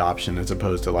do the adoption, as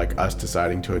opposed to like us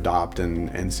deciding to adopt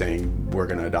and saying, we're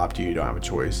going to adopt you. You don't have a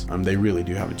choice. They really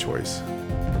do have a choice.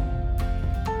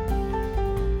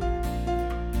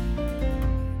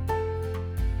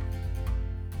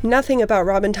 Nothing about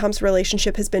Rob and Tom's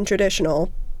relationship has been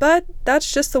traditional, but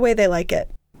that's just the way they like it.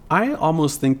 I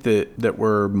almost think that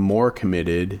we're more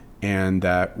committed and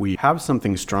that we have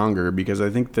something stronger, because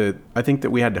I think that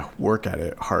we had to work at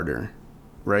it harder,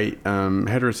 right?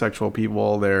 Heterosexual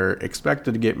people, they're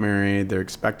expected to get married, they're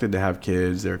expected to have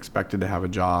kids, they're expected to have a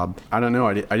job. I don't know,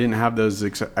 I didn't have those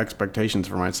expectations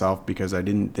for myself because I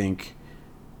didn't think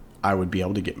I would be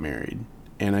able to get married.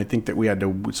 And I think that we had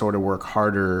to sort of work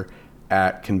harder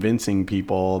at convincing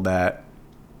people that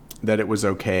it was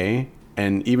okay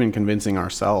and even convincing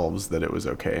ourselves that it was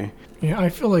okay. Yeah, I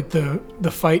feel like the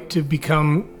fight to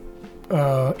become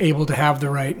able to have the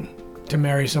right to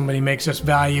marry somebody makes us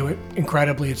value it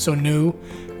incredibly. It's so new.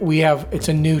 It's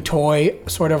a new toy,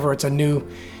 sort of, or it's a new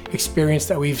experience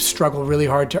that we've struggled really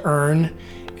hard to earn.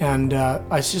 And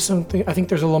I think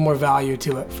there's a little more value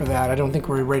to it for that. I don't think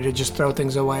we're ready to just throw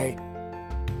things away.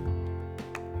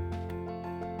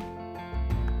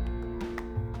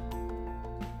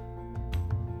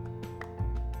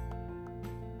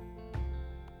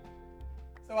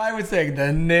 So I would say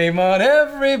the name on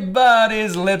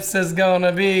everybody's lips is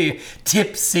gonna be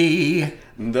Tipsy.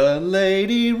 The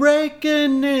lady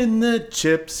raking in the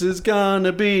chips is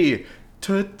gonna be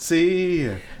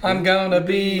Tootsie. I'm gonna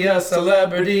be a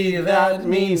celebrity, that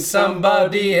means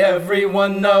somebody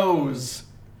everyone knows.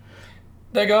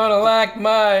 They're gonna like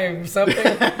my something.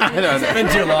 I don't know, it's been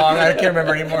too long, I can't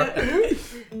remember anymore.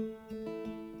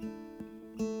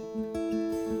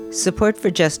 Support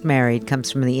for Just Married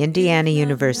comes from the Indiana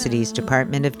University's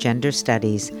Department of Gender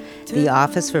Studies, the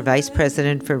Office for Vice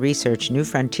President for Research New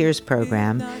Frontiers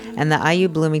program, and the IU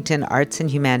Bloomington Arts and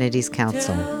Humanities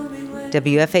Council.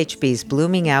 WFHB's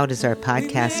Blooming Out is our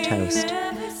podcast host.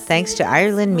 Thanks to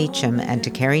Ireland Meacham and to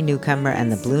Carrie Newcomer and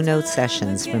the Blue Note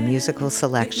Sessions for musical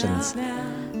selections.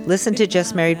 Listen to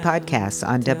Just Married podcasts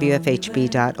on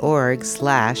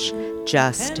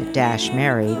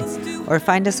wfhb.org/just-married or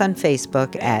find us on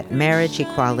Facebook at Marriage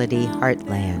Equality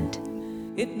Heartland.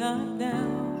 If not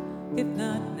now,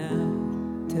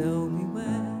 tell me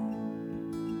when.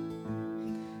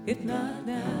 If not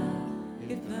now, tell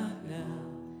me when.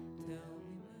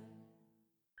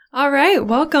 All right,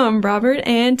 welcome Robert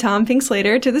and Tom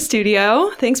Finkslater to the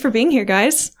studio. Thanks for being here,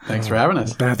 guys. Thanks for having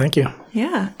us. Thank you.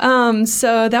 Yeah.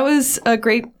 So that was a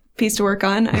great piece to work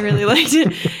on. I really liked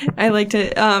it. I liked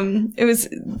it. It was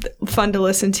fun to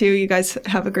listen to. You guys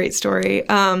have a great story.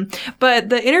 But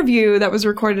the interview that was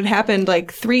recorded happened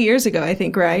like 3 years ago, I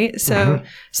think, right? So,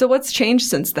 So what's changed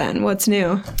since then? What's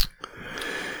new?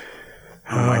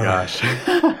 Oh my gosh.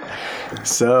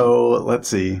 So let's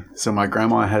see. So my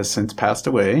grandma has since passed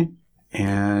away,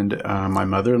 and my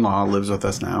mother-in-law lives with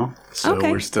us now. So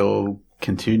we're still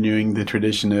continuing the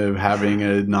tradition of having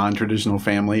a non-traditional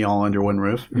family all under one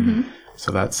roof. Mm-hmm.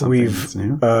 So that's something that's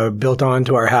new. We've built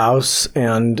onto our house,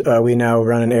 and we now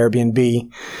run an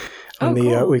Airbnb.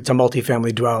 Cool. It's a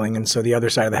multifamily dwelling, and so the other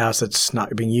side of the house that's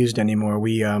not being used anymore,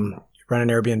 we run an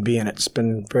Airbnb, and it's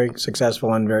been very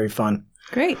successful and very fun.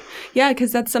 Great. Yeah,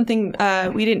 because that's something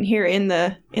we didn't hear in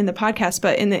the podcast,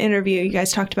 but in the interview, you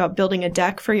guys talked about building a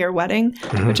deck for your wedding,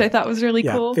 which I thought was really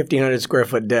cool. 1,500 square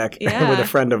foot deck with a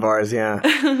friend of ours,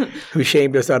 who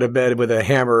shamed us out of bed with a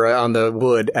hammer on the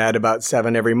wood at about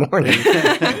 7 every morning.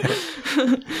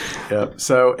 Yep.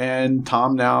 So, and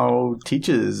Tom now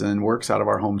teaches and works out of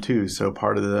our home too. So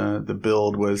part of the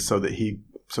build was so that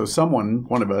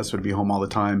one of us would be home all the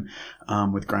time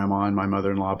with Grandma and my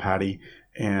mother-in-law, Patty.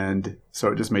 And so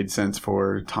it just made sense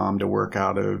for Tom to work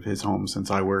out of his home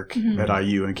since I work at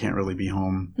IU and can't really be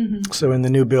home. Mm-hmm. So in the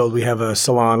new build, we have a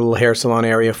little hair salon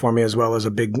area for me, as well as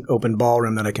a big open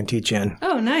ballroom that I can teach in.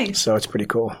 Oh, nice. So it's pretty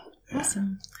cool.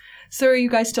 Awesome. So are you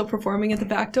guys still performing at the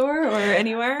back door or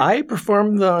anywhere? I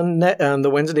performed on the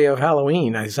Wednesday of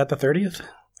Halloween. Is that the 30th?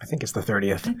 I think it's the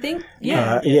 30th. I think,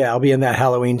 yeah. I'll be in that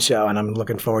Halloween show, and I'm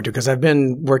looking forward to it because I've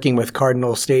been working with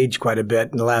Cardinal Stage quite a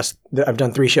bit. I've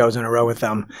done 3 shows in a row with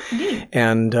them. Indeed.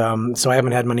 And so I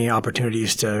haven't had many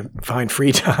opportunities to find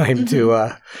free time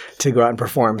to go out and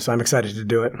perform. So I'm excited to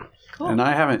do it. Cool. And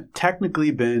I haven't technically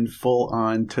been full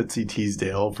on Tootsie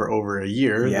Teasdale for over a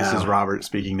year. Yeah. This is Robert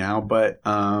speaking now, but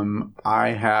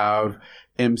I have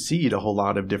emceed a whole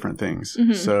lot of different things.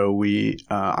 Mm-hmm. So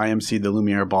I emceed the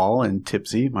Lumiere Ball, and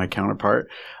Tipsy, my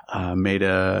counterpart, made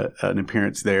an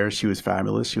appearance there. She was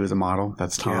fabulous. She was a model.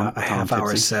 That's Tom. Yeah, a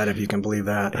half-hour set, if you can believe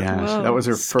that. Yeah, that was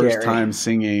her first time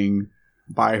singing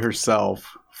by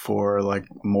herself for like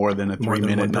more than a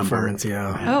 3-minute performance.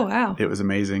 Yeah. Oh, wow. It was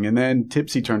amazing. And then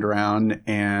Tipsy turned around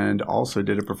and also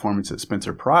did a performance at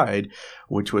Spencer Pride,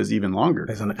 which was even longer.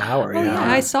 It's an hour. Oh, yeah.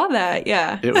 I saw that.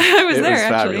 Yeah. I was there,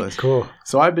 actually. Fabulous. Cool.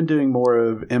 So I've been doing more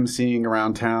of emceeing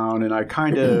around town, and I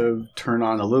kind of turn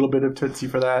on a little bit of Tootsie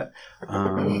for that.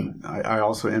 I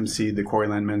also emceed the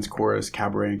Quarryland Men's Chorus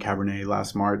Cabaret and Cabernet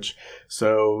last March.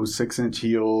 So 6-inch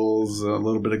heels, a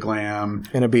little bit of glam.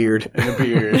 And a beard.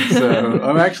 So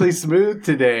I'm actually smooth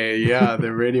today. Yeah,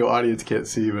 the radio audience can't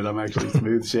see, but I'm actually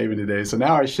smooth shaven today. So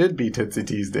now I should be Tootsie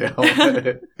Teasdale.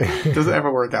 It doesn't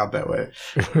ever work out that way.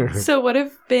 So what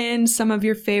have been some of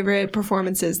your favorite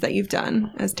performances that you've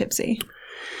done as Tipsy?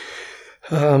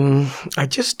 I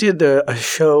just did a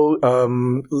show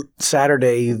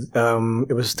Saturday.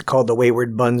 It was called The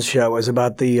Wayward Buns Show. It was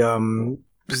about this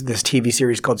TV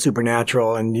series called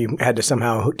Supernatural, and you had to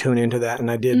somehow tune into that.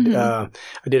 And I did a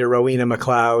Rowena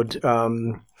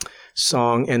McLeod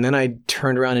song, and then I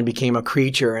turned around and became a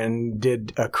creature and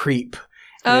did a Creep.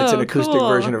 And it's an acoustic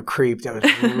version of Creep that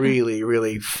was really,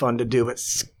 really fun to do, but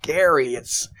scary.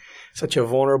 It's such a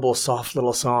vulnerable, soft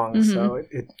little song. So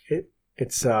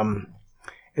it's a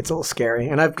little scary.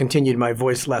 And I've continued my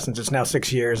voice lessons. It's now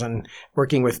 6 years, and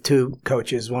working with two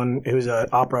coaches, one who's a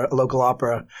local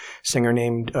opera singer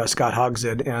named Scott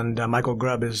Hogshead, and Michael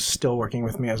Grubb is still working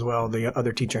with me as well, the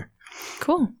other teacher.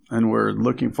 Cool. And we're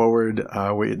looking forward.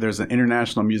 There's an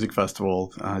international music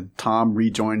festival. Tom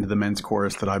rejoined the men's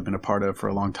chorus that I've been a part of for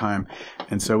a long time.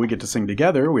 And so we get to sing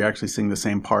together. We actually sing the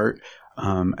same part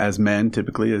as men,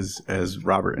 typically as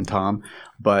Robert and Tom.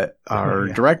 But our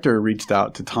director reached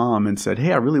out to Tom and said,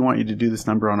 "Hey, I really want you to do this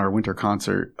number on our winter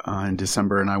concert in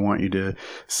December, and I want you to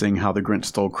sing How the Grinch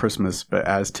Stole Christmas, but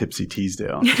as Tipsy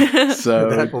Teasdale."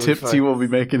 So Tipsy will be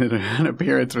making an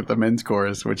appearance with the men's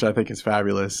chorus, which I think is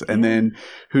fabulous. And then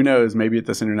who knows, maybe at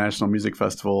this International Music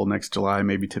Festival next July,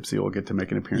 maybe Tipsy will get to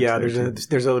make an appearance. Yeah,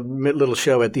 there's a little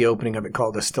show at the opening of it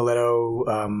called the Stiletto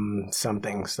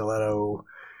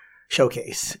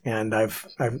Showcase, and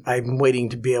I'm waiting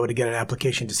to be able to get an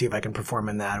application to see if I can perform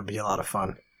in that. It'll be a lot of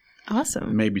fun.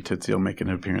 Awesome. Maybe Tootsie will make an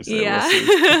appearance there.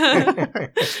 Yeah.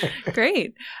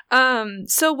 Great.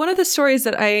 So one of the stories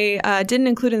that I didn't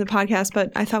include in the podcast,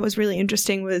 but I thought was really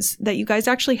interesting, was that you guys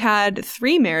actually had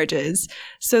 3 marriages.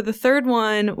 So the third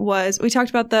one was, we talked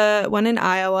about the one in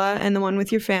Iowa and the one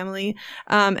with your family.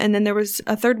 And then there was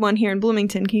a third one here in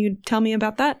Bloomington. Can you tell me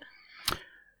about that?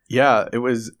 Yeah, it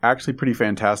was actually pretty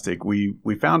fantastic. We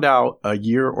found out a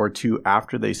year or two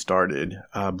after they started,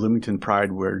 Bloomington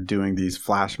Pride were doing these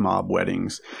flash mob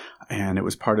weddings, and it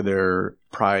was part of their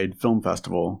Pride Film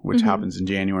Festival, which happens in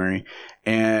January.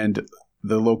 And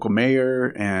the local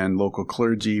mayor and local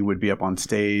clergy would be up on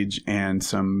stage, and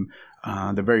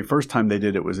the very first time they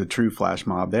did it was a true flash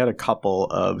mob. They had a couple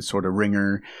of sort of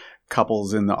ringer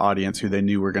couples in the audience who they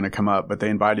knew were going to come up, but they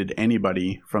invited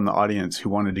anybody from the audience who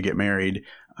wanted to get married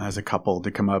as a couple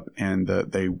to come up, and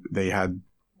they had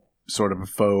sort of a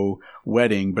faux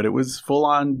wedding, but it was full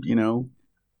on,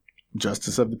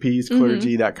 justice of the peace,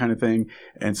 clergy, that kind of thing.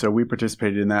 And so we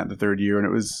participated in that the third year, and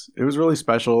it was really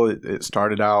special. It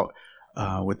started out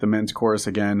with the men's chorus.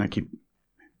 Again, I keep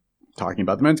talking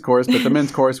about the men's chorus, but the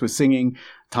men's chorus was singing.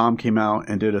 Tom came out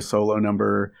and did a solo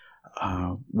number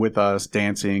with us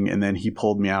dancing, and then he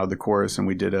pulled me out of the chorus, and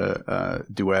we did a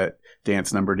duet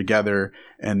dance number together,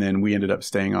 and then we ended up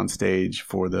staying on stage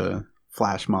for the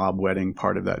flash mob wedding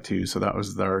part of that too. So that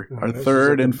was our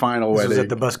third and final wedding. This was at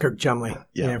the Buskirk Chumley,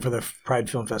 yeah, for the Pride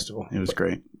Film Festival. It was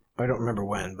great. I don't remember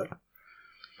when, but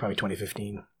probably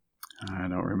 2015. I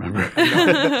don't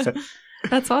remember.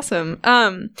 That's awesome.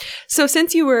 So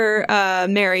since you were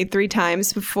married 3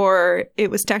 times before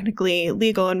it was technically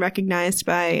legal and recognized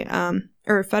by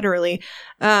or federally,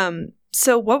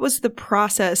 so what was the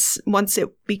process once it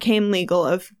became legal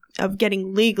of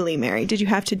getting legally married? Did you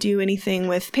have to do anything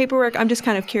with paperwork? I'm just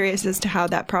kind of curious as to how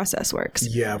that process works.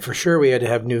 Yeah, for sure. We had to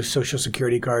have new Social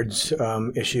Security cards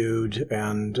issued,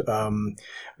 and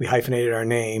we hyphenated our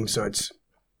name, so it's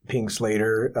Pink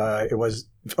Slater. It was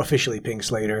officially Pink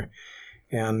Slater.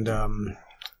 And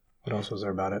what else was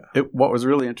there about it? What was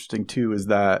really interesting, too, is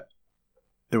that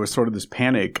there was sort of this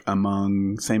panic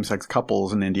among same-sex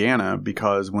couples in Indiana,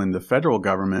 because when the federal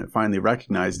government finally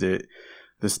recognized it,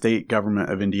 the state government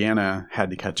of Indiana had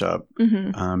to catch up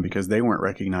because they weren't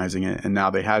recognizing it, and now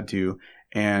they had to.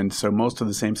 And so most of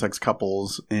the same-sex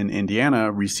couples in Indiana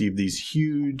received these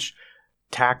huge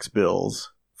tax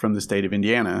bills from the state of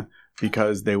Indiana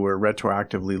because they were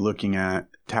retroactively looking at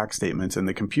tax statements, and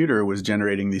the computer was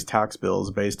generating these tax bills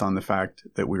based on the fact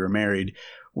that we were married,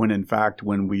 when in fact,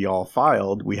 when we all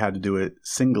filed, we had to do it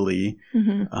singly.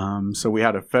 So we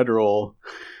had a federal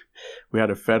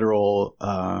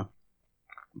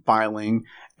filing,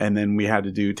 and then we had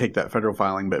to take that federal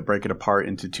filing but break it apart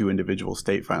into 2 individual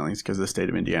state filings because the state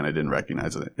of Indiana didn't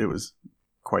recognize it. It was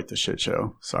quite the shit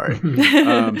show. Sorry.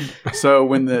 So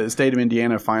when the state of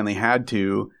Indiana finally had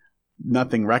to,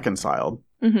 nothing reconciled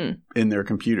in their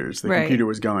computers. The computer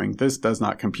was going, this does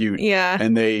not compute. Yeah.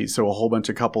 And so a whole bunch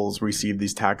of couples received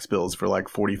these tax bills for like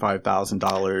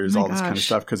 $45,000, all this kind of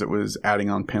stuff, because it was adding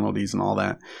on penalties and all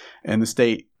that. And the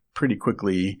state pretty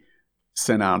quickly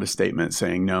sent out a statement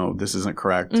saying, no, this isn't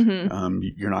correct.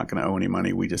 You're not going to owe any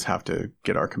money. We just have to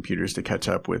get our computers to catch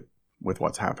up with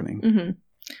what's happening.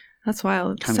 That's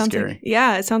wild. Kind of scary.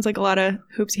 It sounds like a lot of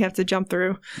hoops you have to jump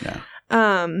through. Yeah.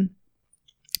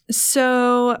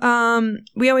 So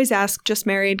we always ask just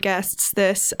married guests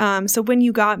this. So when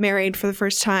you got married for the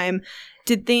first time,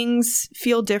 did things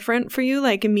feel different for you,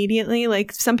 like immediately?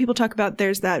 Like some people talk about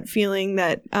there's that feeling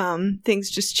that things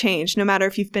just change, no matter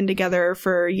if you've been together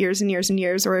for years and years and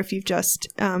years, or if you've just,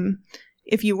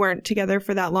 if you weren't together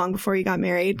for that long before you got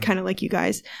married, kind of like you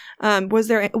guys.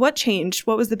 What changed?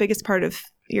 What was the biggest part of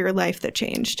your life that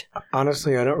changed?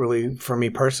 Honestly, for me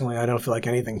personally, I don't feel like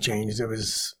anything changed.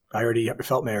 I already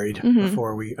felt married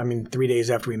before 3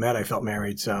 days after we met, I felt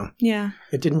married. So yeah,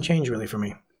 it didn't change really for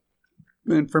me.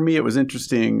 And for me, it was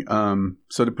interesting.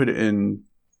 So to put it in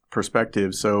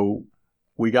perspective, so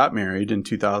we got married in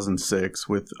 2006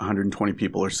 with 120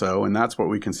 people or so, and that's what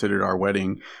we considered our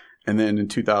wedding. And then in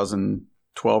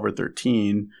 2012 or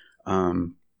 13,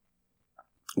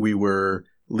 we were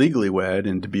legally wed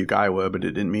in Dubuque, Iowa, but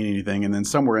it didn't mean anything. And then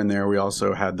somewhere in there, we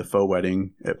also had the faux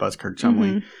wedding at Buskirk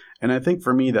Chumley. And I think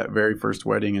for me, that very first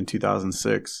wedding in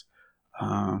 2006,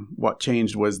 what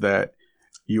changed was that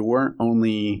you weren't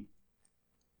only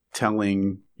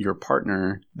telling your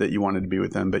partner that you wanted to be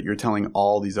with them, but you're telling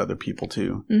all these other people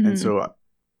too. And so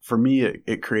for me,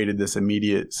 it created this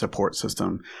immediate support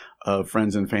system of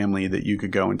friends and family that you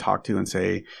could go and talk to and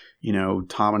say, you know,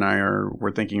 Tom and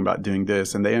we're thinking about doing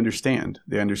this. And they understand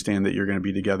that you're going to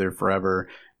be together forever.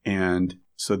 And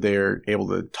so they're able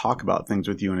to talk about things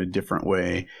with you in a different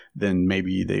way than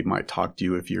maybe they might talk to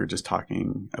you if you're just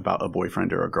talking about a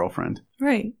boyfriend or a girlfriend.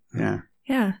 Right. Yeah.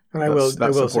 Yeah. And I will say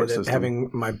that having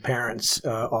my parents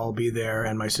all be there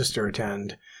and my sister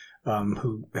attend,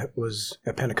 who was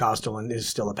a Pentecostal and is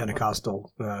still a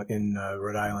Pentecostal in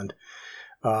Rhode Island,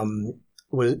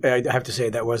 I have to say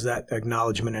that was that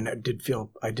acknowledgement, and I did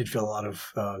feel a lot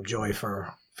of joy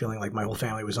for feeling like my whole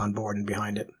family was on board and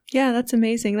behind it. Yeah, that's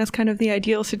amazing. That's kind of the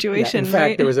ideal situation. Yeah, in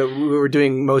fact, right? we were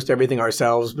doing most everything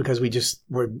ourselves because we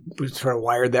were sort of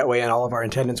wired that way, and all of our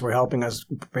attendants were helping us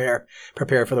prepare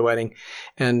for the wedding.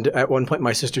 And at one point,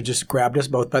 my sister just grabbed us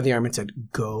both by the arm and said,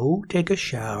 "Go take a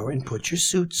shower and put your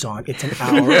suits on. It's an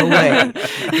hour away."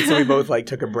 And so we both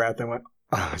took a breath and went,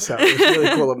 oh. So it was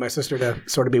really cool of my sister to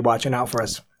sort of be watching out for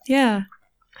us. Yeah,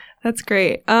 that's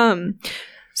great.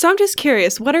 So I'm just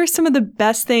curious, what are some of the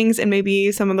best things and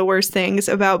maybe some of the worst things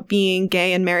about being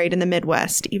gay and married in the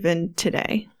Midwest, even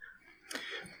today?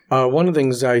 One of the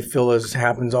things I feel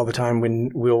happens all the time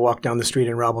when we'll walk down the street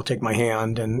and Rob will take my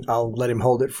hand and I'll let him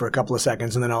hold it for a couple of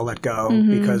seconds and then I'll let go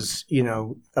because,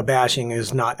 a bashing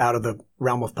is not out of the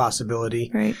realm of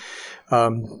possibility. Right.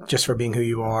 Just for being who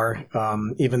you are,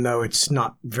 even though it's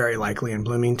not very likely in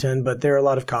Bloomington, but there are a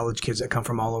lot of college kids that come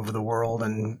from all over the world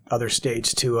and other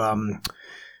states to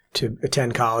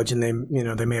attend college, and they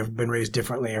may have been raised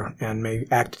differently and may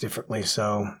act differently.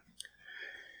 So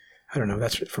I don't know.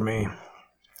 That's it for me.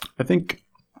 I think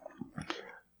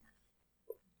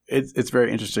it's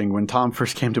very interesting. When Tom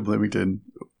first came to Bloomington,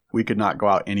 we could not go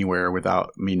out anywhere without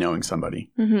me knowing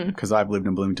somebody because I've lived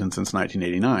in Bloomington since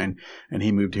 1989 and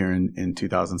he moved here in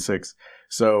 2006.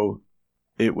 So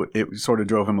it sort of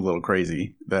drove him a little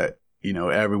crazy that,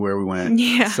 everywhere we went,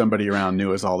 somebody around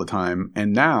knew us all the time.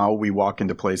 And now we walk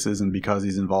into places, and because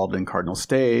he's involved in Cardinal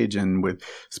Stage and with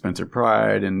Spencer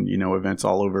Pride and, events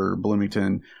all over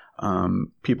Bloomington,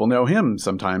 people know him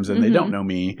sometimes and they don't know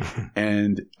me.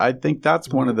 And I think that's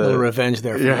one of the... A little revenge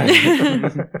there. For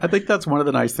me. I think that's one of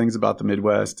the nice things about the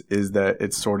Midwest is that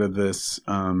it's sort of this...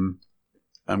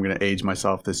 I'm going to age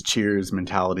myself, this Cheers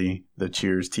mentality, the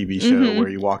Cheers TV show where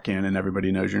you walk in and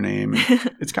everybody knows your name.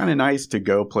 It's kind of nice to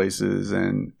go places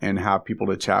and have people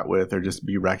to chat with or just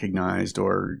be recognized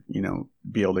or,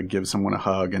 be able to give someone a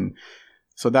hug. And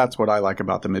so that's what I like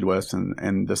about the Midwest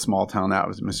and the small town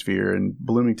atmosphere. And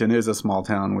Bloomington is a small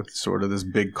town with sort of this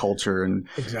big culture. And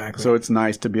exactly. So it's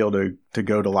nice to be able to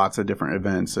go to lots of different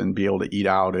events and be able to eat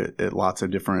out at lots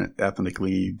of different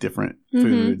ethnically different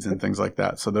foods and things like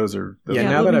that. So those are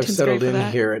now that I've settled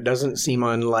in here, it doesn't seem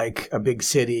unlike a big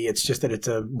city. It's just that it's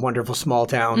a wonderful small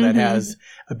town that has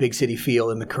a big city feel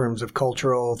in the terms of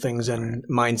cultural things and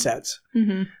mindsets.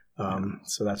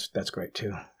 So that's great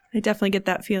too. I definitely get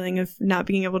that feeling of not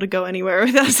being able to go anywhere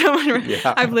without someone.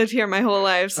 I've lived here my whole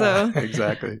life, so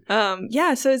exactly. So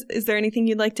is there anything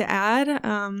you'd like to add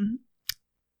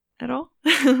at all?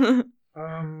 No.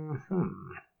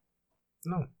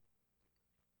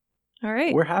 All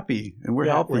right. We're happy and we're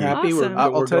healthy. We're happy. Awesome.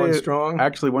 We're going strong.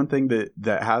 Actually, one thing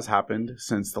that has happened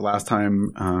since the last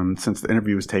time, since the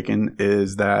interview was taken,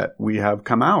 is that we have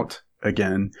come out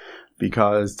again.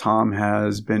 Because Tom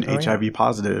has been HIV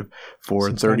positive for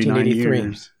since 39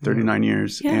 years. 39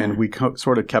 years. Yeah. And we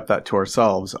sort of kept that to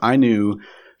ourselves. I knew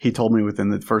he told me within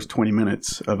the first 20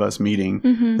 minutes of us meeting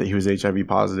that he was HIV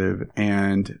positive,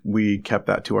 and we kept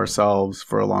that to ourselves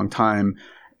for a long time.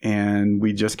 And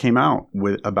we just came out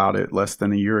about it less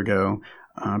than a year ago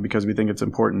because we think it's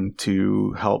important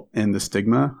to help end the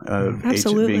stigma of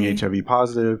being HIV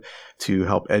positive, to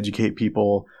help educate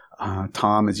people.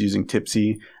 Tom is using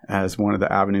Tipsy as one of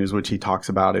the avenues which he talks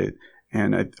about it.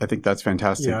 And I think that's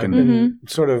fantastic. Yeah, and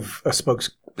sort of a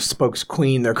spokes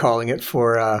queen, they're calling it,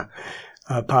 for a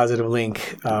Positive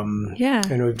Link. And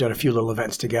we've done a few little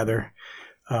events together.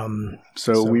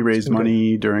 So we raised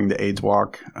money during the AIDS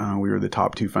Walk. We were the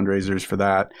top 2 fundraisers for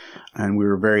that. And we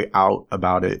were very out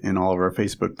about it in all of our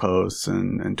Facebook posts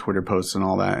and Twitter posts and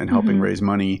all that, and helping raise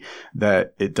money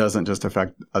that it doesn't just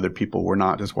affect other people. We're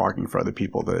not just walking for other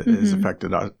people, that it has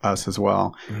affected us as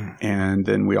well. And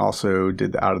then we also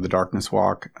did the Out of the Darkness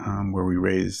Walk, where we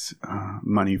raise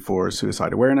money for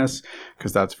suicide awareness,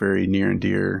 because that's very near and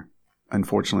dear,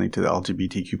 unfortunately, to the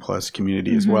LGBTQ plus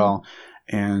community as well.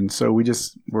 And so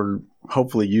we're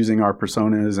hopefully using our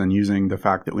personas and using the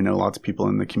fact that we know lots of people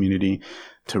in the community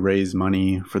to raise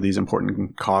money for these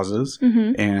important causes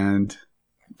and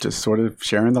just sort of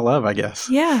sharing the love, I guess.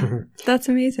 Yeah, that's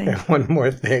amazing. And one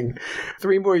more thing.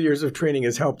 3 more years of training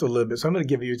has helped a little bit. So I'm going to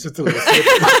give you just a little snippet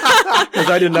because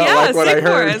I did not like what I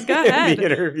heard in the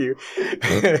interview.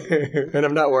 And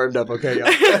I'm not warmed up, okay,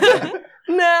 y'all?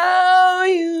 Now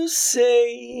you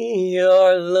say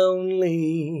you're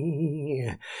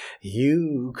lonely.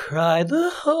 You cried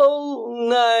the whole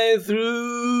night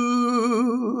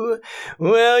through.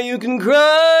 Well, you can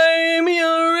cry me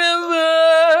a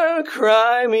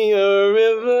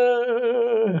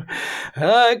river.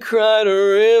 I cried a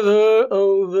river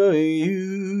over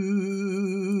you.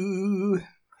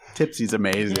 Tipsy's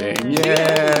amazing.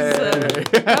 Yes.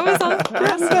 That was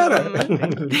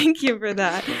awesome. Thank you for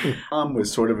that. Tom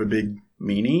was sort of a big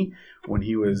meanie when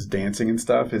he was dancing and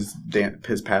stuff. His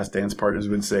past dance partners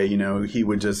would say, he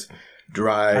would just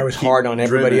drive. I was hard on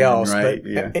everybody else, right?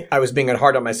 But I was being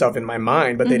hard on myself in my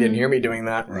mind, but they didn't hear me doing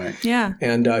that. Right. Yeah.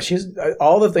 And she's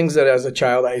all the things that as a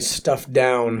child I stuffed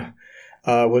down.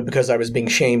 Because I was being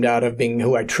shamed out of being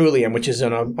who I truly am, which is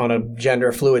on a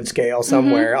gender fluid scale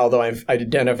somewhere, although I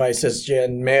identify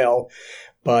cisgen male.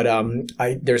 But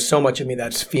there's so much of me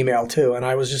that's female too. And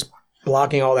I was just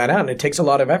blocking all that out. And it takes a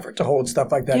lot of effort to hold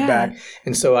stuff like that back.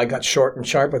 And so I got short and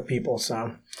sharp with people.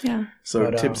 So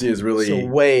Tipsy is really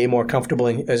way more comfortable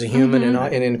as a human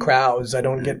and in crowds. I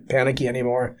don't get panicky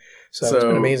anymore. So it's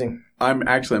been amazing.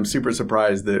 I'm super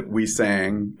surprised that we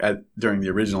sang during the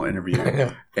original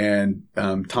interview, and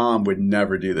Tom would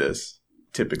never do this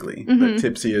typically. But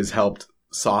Tipsy has helped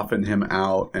soften him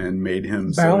out and made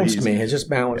him balanced me. It just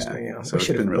balanced me. So we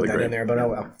should have put that in there, but oh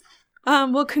well.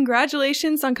 Well,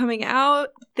 congratulations on coming out.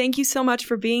 Thank you so much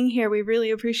for being here. We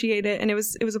really appreciate it, and it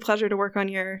was a pleasure to work on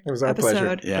your It was our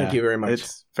pleasure. Yeah. Thank you very much.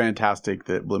 It's fantastic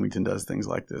that Bloomington does things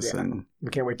like this, and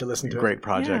we can't wait to listen to it. Great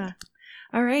project. Yeah.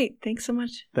 All right. Thanks so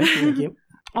much. Thank you. Thank you.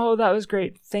 Oh, that was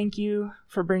great. Thank you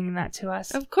for bringing that to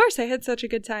us. Of course. I had such a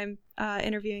good time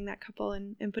interviewing that couple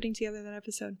and putting together that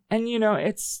episode. And,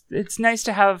 it's nice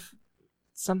to have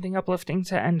something uplifting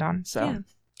to end on. So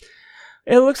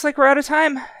It looks like we're out of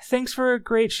time. Thanks for a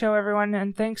great show, everyone.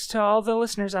 And thanks to all the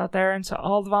listeners out there and to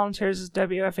all the volunteers at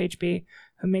WFHB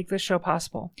who make this show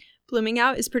possible. Blooming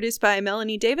Out is produced by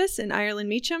Melanie Davis and Ireland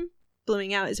Meacham.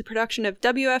 Blooming Out is a production of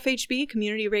WFHB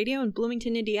Community Radio in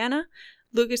Bloomington, Indiana.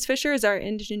 Lucas Fisher is our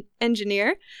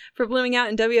engineer. For Blooming Out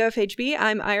and WFHB,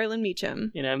 I'm Ireland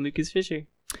Meacham. And I'm Lucas Fisher.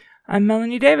 I'm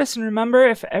Melanie Davis, and remember,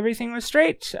 if everything was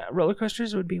straight, roller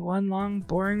coasters would be one long,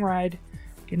 boring ride.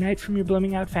 Good night from your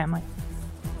Blooming Out family.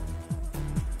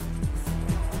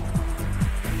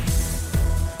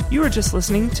 You were just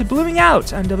listening to Blooming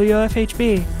Out on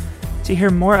WFHB. To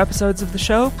hear more episodes of the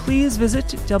show, please visit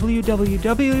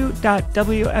www.wfhb.org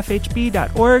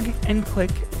and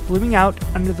click Blooming Out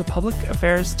under the Public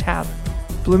Affairs tab.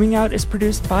 Blooming Out is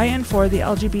produced by and for the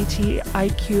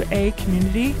LGBTIQA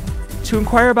community. To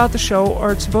inquire about the show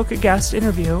or to book a guest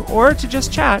interview or to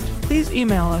just chat, please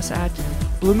email us at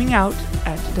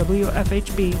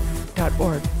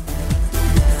bloomingout@wfhb.org.